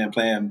clicking and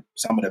playing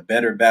some of the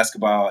better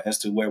basketball as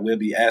to where we'll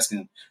be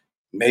asking.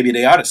 Maybe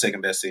they are the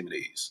second best team in the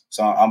East.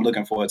 So I'm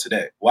looking forward to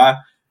that. Why?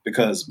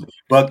 Because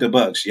Buck the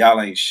Bucks, y'all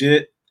ain't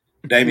shit.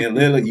 Damian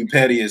Lillard, you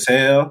petty as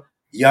hell.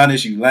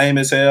 Giannis, you lame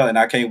as hell. And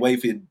I can't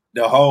wait for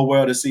the whole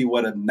world to see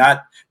what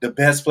not the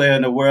best player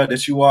in the world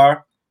that you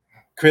are.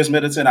 Chris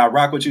Middleton, I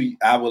rock with you.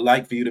 I would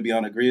like for you to be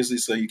on the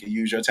Grizzlies so you can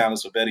use your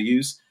talents for better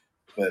use.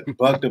 But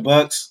Buck the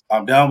Bucks,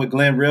 I'm done with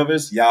Glenn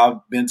Rivers.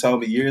 Y'all been told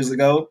me years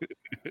ago.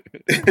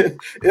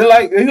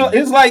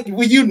 It's like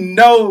when you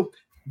know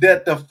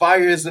that the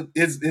fire is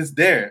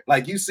there.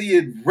 Like you see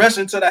it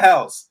rushing to the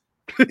house.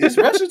 It's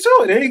rushing to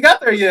it. They ain't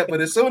got there yet,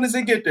 but as soon as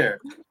it get there,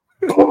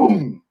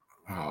 boom.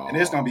 And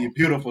it's gonna be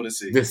beautiful to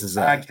see. This is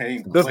I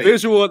can't the wait.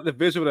 visual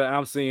that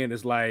I'm seeing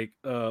is like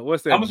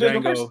what's that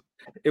Django?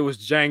 It was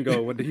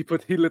Django when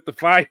he lit the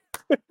fire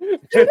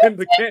and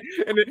the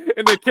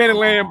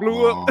Candyland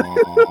blew up.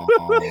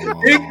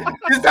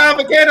 It's time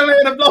for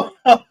Candyland to blow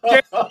up.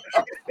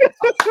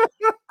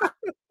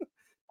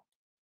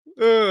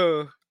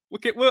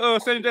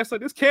 What Sandy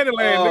Jackson? This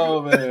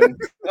Candyland.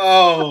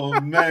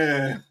 Oh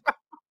man.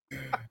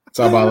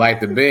 Talk about like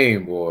the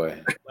beam,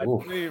 boy. Like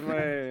the beam,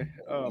 man.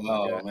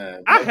 Oh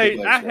man. I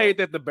hate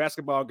that the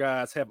basketball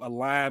guys have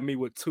aligned me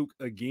with Took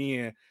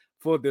again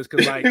for this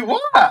because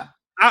why?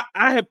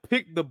 I had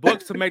picked the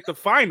Bucks to make the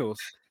finals,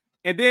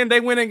 and then they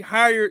went and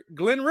hired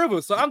Glenn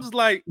Rivers. So I'm just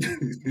like,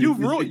 you've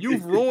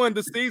ruined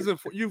the season.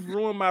 You've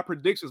ruined my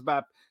predictions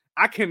by.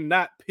 I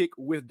cannot pick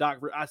with Doc.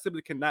 I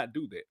simply cannot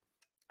do that.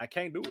 I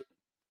can't do it.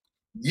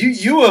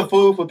 You a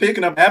fool for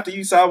picking them after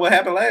you saw what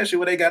happened last year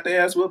when they got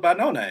their ass whipped by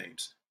no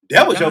names.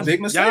 That was your big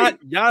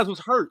mistake. Giannis was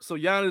hurt, so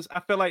Giannis. I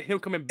felt like him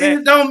coming back.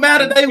 It don't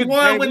matter. They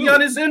won when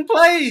Giannis didn't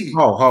play.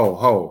 Hold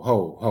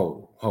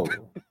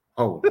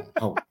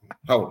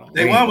on.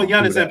 They won when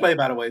Giannis didn't play,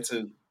 by the way,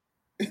 too.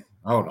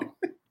 Hold on.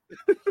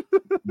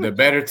 The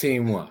better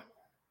team won.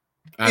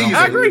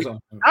 I agree.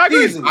 I'm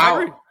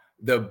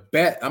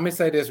gonna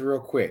say this real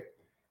quick.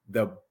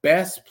 The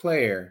best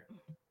player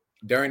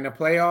during the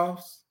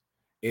playoffs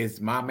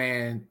is my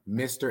man,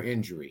 Mr.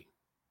 Injury.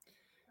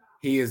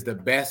 He is the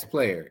best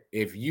player.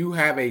 If you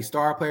have a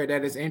star player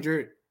that is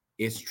injured,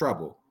 it's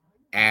trouble.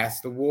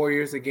 Ask the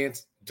Warriors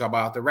talk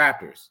about the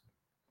Raptors.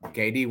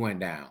 KD went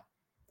down.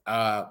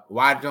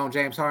 Why don't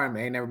James Harden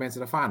ain't never been to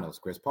the finals?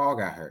 Chris Paul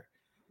got hurt.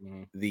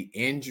 Mm-hmm. The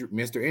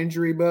Mr.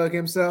 Injury bug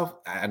himself,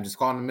 I'm just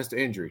calling him Mr.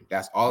 Injury.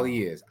 That's all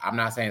he is. I'm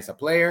not saying it's a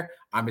player.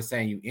 I'm just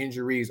saying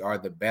injuries are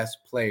the best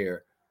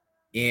player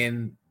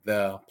in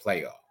the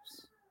playoffs.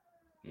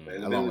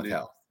 Along with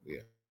health.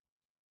 Yeah.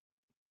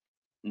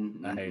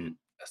 Mm-hmm. I hate it.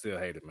 I still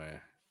hate it,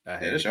 man.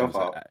 It's your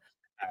fault.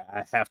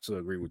 I have to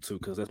agree with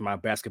because that's my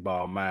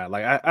basketball mind.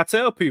 Like I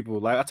tell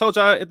people, like I told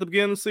y'all at the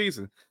beginning of the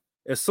season,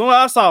 as soon as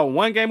I saw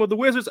one game of the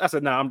Wizards, I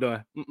said, "Nah, I'm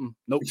done.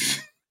 Nope."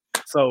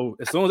 So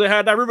as soon as they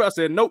had that river, I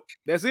said, "Nope,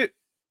 that's it.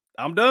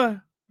 I'm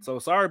done." So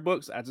sorry,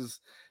 Bucks. I just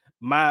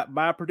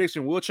my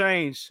prediction will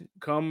change.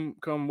 Come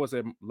what's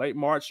it? Late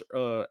March,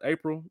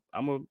 April.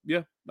 I'm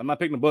not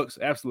picking the Bucks.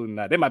 Absolutely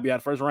not. They might be out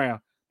of the first round,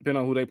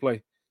 depending on who they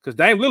play. Because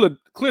Dame Lillard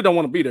clearly don't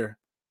want to be there.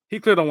 He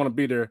clearly don't want to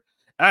be there.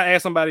 I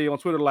asked somebody on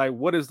Twitter, like,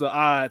 what is the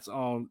odds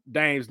on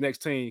Dame's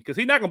next team? Because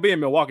he's not gonna be in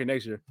Milwaukee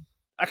next year.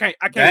 I can't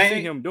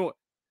see him doing.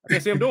 I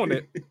can't see him doing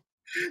it.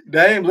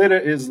 Dame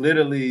is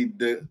literally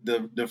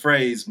the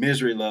phrase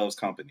 "misery loves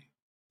company."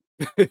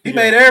 He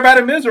made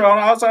everybody miserable on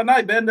outside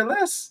night betting the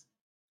less.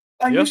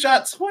 Like you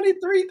shot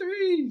 23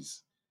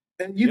 threes,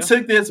 and you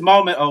took this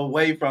moment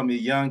away from a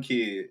young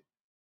kid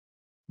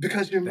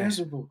because you're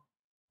miserable.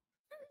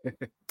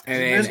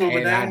 And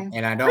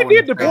I don't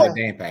want to play the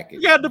Dame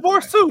package. You got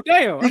divorced too.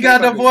 Damn. You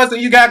got divorced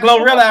and you got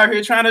Glorilla out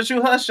here trying to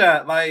shoot her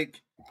shot.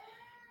 Like,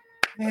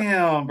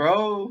 damn,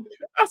 bro.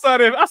 I saw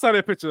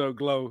that picture of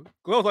Glow.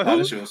 Glow's like,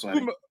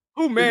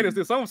 who man is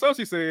this? So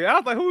she said. I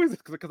was like, who is this?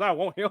 Because I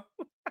want him.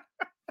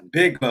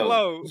 Big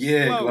Glow.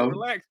 Glow.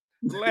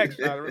 Relax,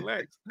 Shot,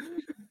 relax.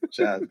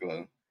 Shots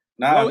Glow.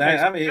 Nah,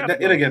 I mean,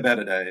 it'll get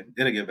better, Dave.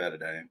 It'll get better.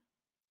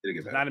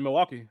 Not in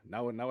Milwaukee.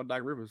 Not with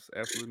Doc Rivers.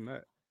 Absolutely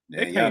not.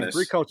 Yeah, they paying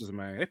 3 coaches,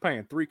 man. They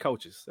paying 3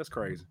 coaches. That's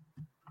crazy.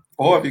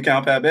 4 if you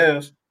count Pat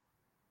Bev.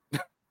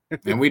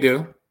 And we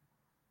do.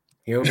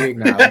 He'll be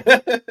acknowledged.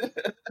 Pat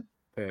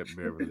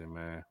Beverly,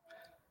 man.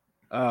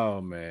 Oh,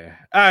 man.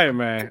 All right,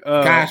 man. Can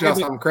I ask y'all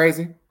something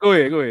crazy? Go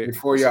ahead.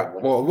 Before y'all,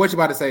 well, what you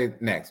about to say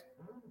next?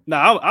 No,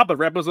 I'll about to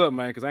wrap us up,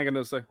 man, because I ain't got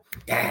nothing to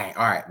say. Dang.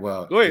 All right.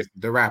 Well, go ahead.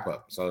 The wrap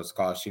up. So it's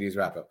called Shitty's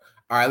wrap up.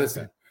 All right,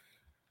 listen.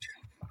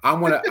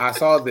 I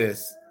saw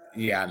this.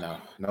 Yeah, I know.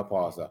 No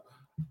pause though.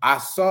 I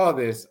saw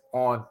this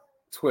on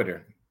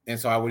Twitter, and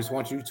so I just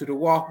want you to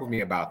walk with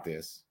me about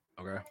this,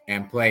 okay?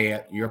 And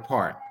play your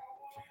part.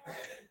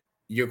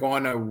 You're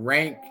going to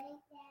rank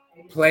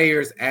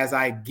players as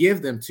I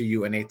give them to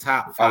you in a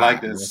top 5. I like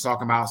this. We're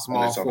talking about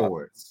small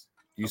forwards.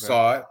 You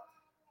saw it.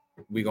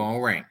 We're going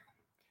to rank.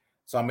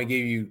 So I'm going to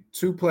give you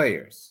 2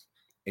 players,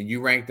 and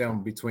you rank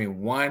them between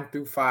 1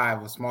 through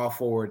 5 of small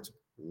forwards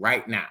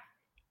right now.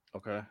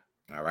 Okay.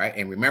 All right.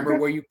 And remember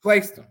where you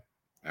placed them.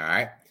 All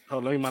right.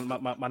 Hold on, let me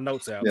my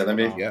notes out. Yeah, let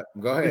me. Yep,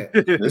 go ahead.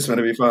 This is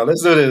gonna be fun.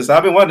 Let's do this.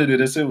 I've been wanting to do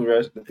this too,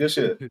 Rush. Good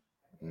shit.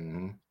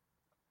 Mm-hmm.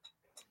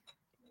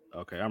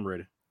 Okay, I'm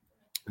ready.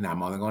 Now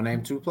I'm only gonna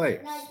name 2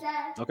 players.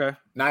 Okay.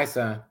 Nice,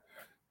 son.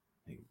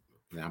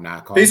 I'm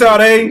not calling. Peace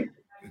out, A.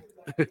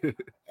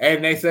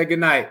 And they said good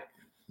night.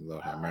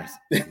 Lord have mercy.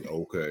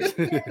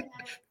 Okay.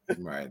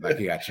 Right, like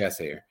he got chest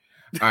hair.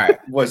 All right.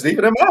 What's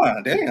deeper than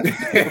mine? Damn.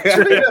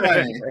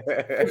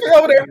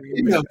 Over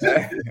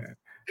there.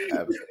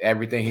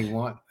 Everything he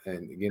wants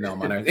and on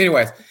my nerves.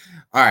 Anyways,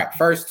 all right.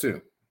 First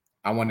 2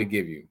 I want to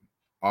give you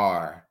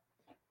are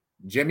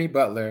Jimmy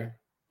Butler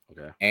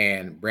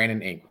and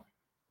Brandon Ingram.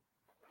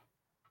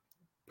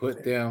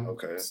 Put them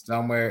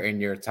somewhere in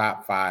your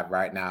top 5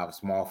 right now of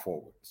small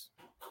forwards.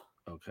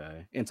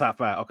 Okay. In top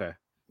 5. Okay.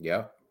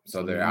 Yep.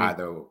 So they're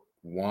either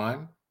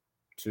 1,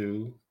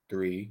 2,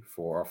 3,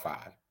 4, or 5.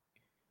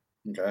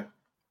 Okay.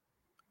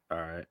 All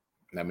right.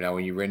 Let me know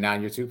when you written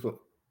down your 2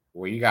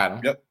 where you got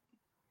them. Yep.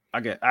 I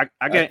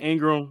got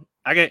Ingram.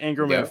 I got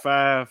Ingram at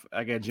 5.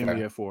 I got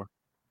Jimmy at 4.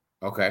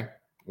 Okay.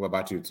 What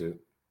about you 2?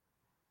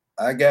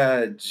 I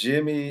got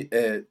Jimmy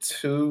at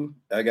 2.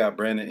 I got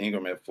Brandon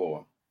Ingram at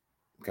 4.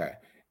 Okay.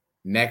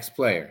 Next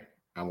player,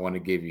 I want to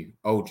give you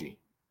OG.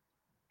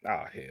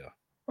 Oh hell.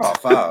 Oh,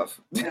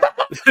 5.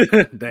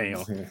 Damn.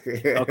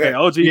 Okay,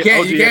 OG. You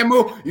can't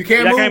move. You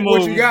can't move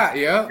what you got.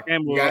 Yeah.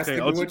 You gotta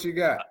stick with what you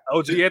got.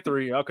 OG at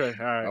 3. Okay.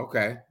 All right.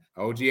 Okay.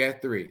 OG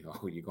at 3.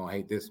 Oh, you're gonna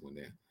hate this one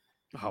then.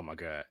 Oh my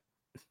God.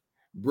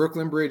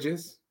 Brooklyn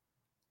Bridges.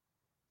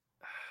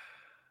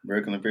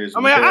 Brooklyn Bridges. I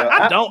mean,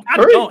 I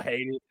don't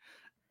hate it.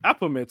 I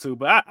put him at 2,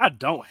 but I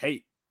don't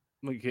hate.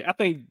 I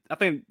think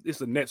it's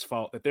the Nets'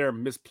 fault that they're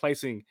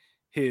misplacing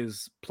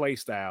his play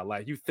style.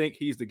 Like you think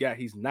he's the guy,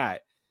 he's not,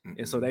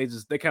 and so they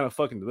kind of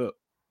fucking it up.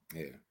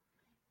 Yeah.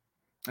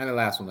 And the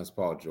last one is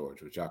Paul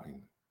George, which y'all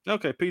can.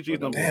 Okay, PG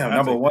number 1.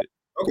 Number 1.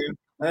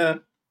 Okay.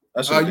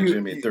 I should have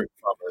Jimmy at 3.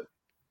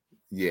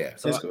 Yeah.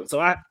 So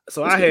I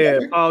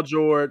had Paul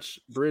George,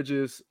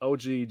 Bridges,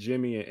 OG,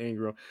 Jimmy, and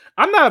Ingram.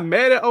 I'm not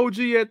mad at OG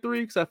at 3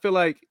 because I feel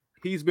like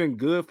he's been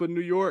good for New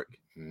York,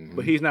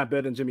 but he's not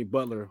better than Jimmy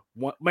Butler.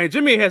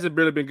 Jimmy hasn't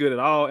really been good at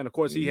all, and of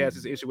course he has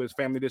his issue with his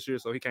family this year,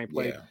 so he can't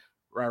play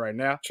right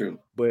now. True.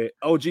 But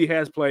OG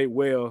has played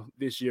well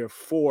this year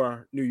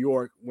for New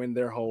York when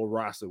their whole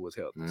roster was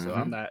healthy. So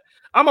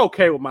I'm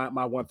okay with my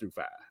 1 through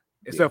 5,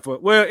 except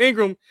for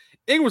Ingram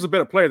was a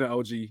better player than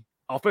OG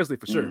offensively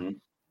for sure.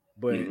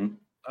 But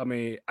I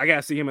mean, I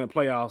gotta see him in the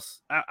playoffs.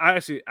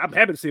 I'm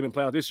happy to see him in the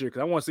playoffs this year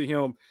because I want to see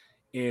him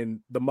in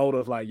the mode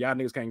of like y'all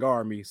niggas can't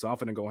guard me, so I'm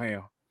finna go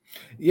ham.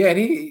 Yeah, and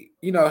he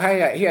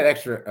had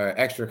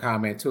extra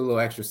comment, 2 little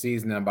extra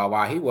seasoning about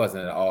why he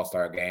wasn't in an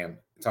All-Star game.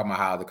 Talking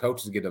about how the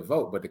coaches get a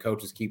vote, but the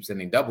coaches keep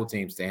sending double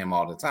teams to him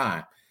all the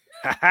time.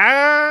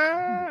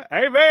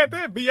 Hey man,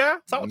 that B.I.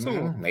 Talk to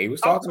him. He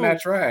was talking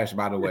that trash,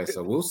 by the way.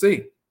 So we'll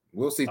see.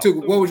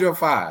 Too. What was your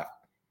 5?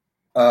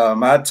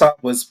 My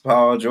top was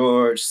Paul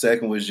George.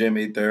 2nd was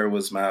Jimmy. 3rd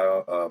was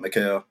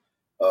Mikal.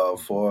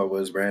 4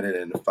 was Brandon,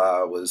 and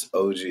 5 was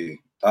OG.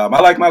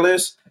 I like my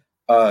list.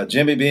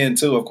 Jimmy being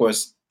 2, of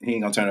course. he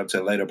ain't gonna turn up to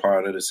the later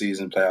part of the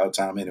season, playoff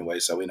time anyway.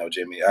 So we know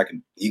Jimmy.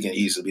 He can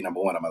easily be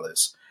number one on my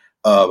list.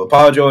 But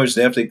Paul George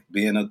definitely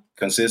being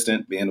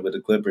consistent, being with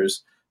the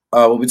Clippers.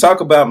 When we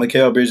talk about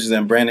Mikal Bridges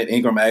and Brandon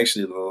Ingram, I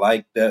actually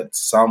like that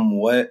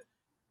somewhat.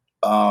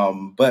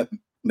 But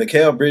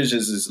Mikal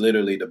Bridges is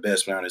literally the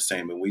best player on this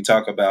team. When we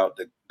talk about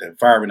the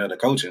firing of the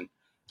coaching,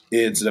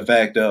 it's the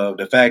fact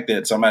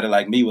that somebody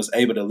like me was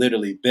able to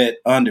literally bet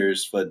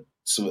unders for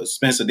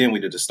Spencer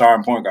Dinwiddie, the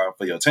starting point guard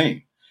for your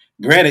team.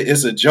 Granted,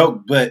 it's a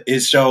joke, but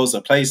it shows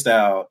a play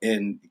style.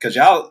 And because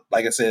y'all,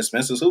 like I said,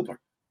 Spencer's hooper.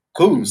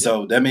 Cool. Yeah.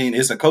 So that means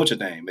it's a coaching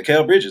thing.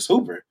 Mikal Bridges,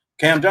 hooper.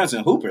 Cam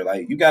Johnson, hooper.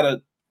 Like you got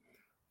a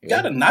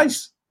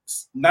nice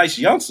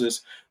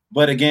youngsters.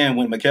 But again,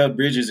 when Mikal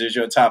Bridges is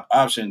your top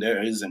option,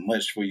 there isn't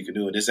much for you can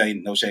do. This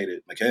ain't no shade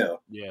at Mikal.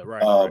 Yeah,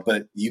 right.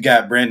 But you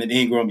got Brandon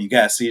Ingram, you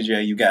got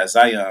CJ, you got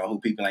Zion,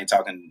 who people ain't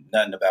talking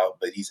nothing about,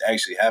 but he's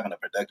actually having a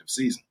productive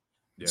season.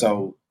 Yeah.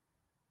 So,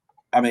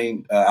 I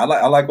mean, I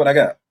like what I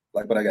got.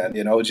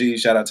 And OG,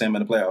 shout out to him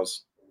in the playoffs.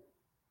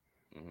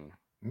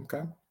 Mm-hmm.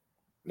 Okay.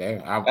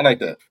 Yeah, I like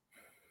that.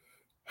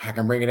 I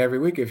can bring it every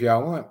week if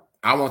y'all want.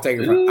 I won't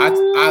take it from.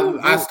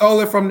 I stole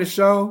it from the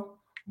show.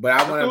 But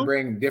I want to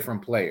bring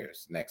different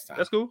players next time.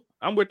 That's cool.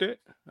 I'm with it.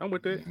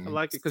 Mm-hmm. I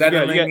like it.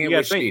 Settling in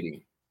with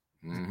cheating.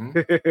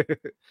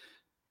 Mm-hmm.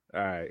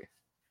 All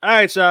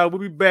right, y'all. We'll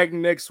be back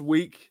next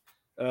week.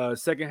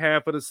 Second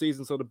half of the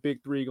season. So the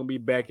big three gonna be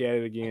back at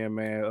it again,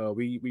 man.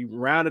 We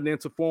rounded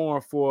into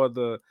form for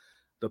the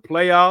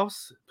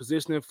playoffs,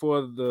 positioning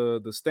for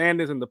the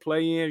standings and the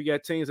play-in. You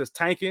got teams that's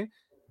tanking.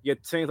 You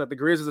got teams like the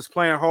Grizzlies that's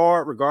playing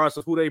hard, regardless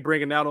of who they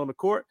bringing out on the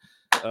court.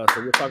 So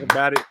we're talking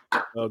about it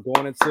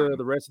going into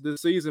the rest of the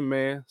season,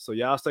 man. So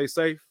y'all stay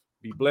safe.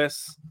 Be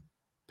blessed.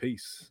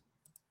 Peace.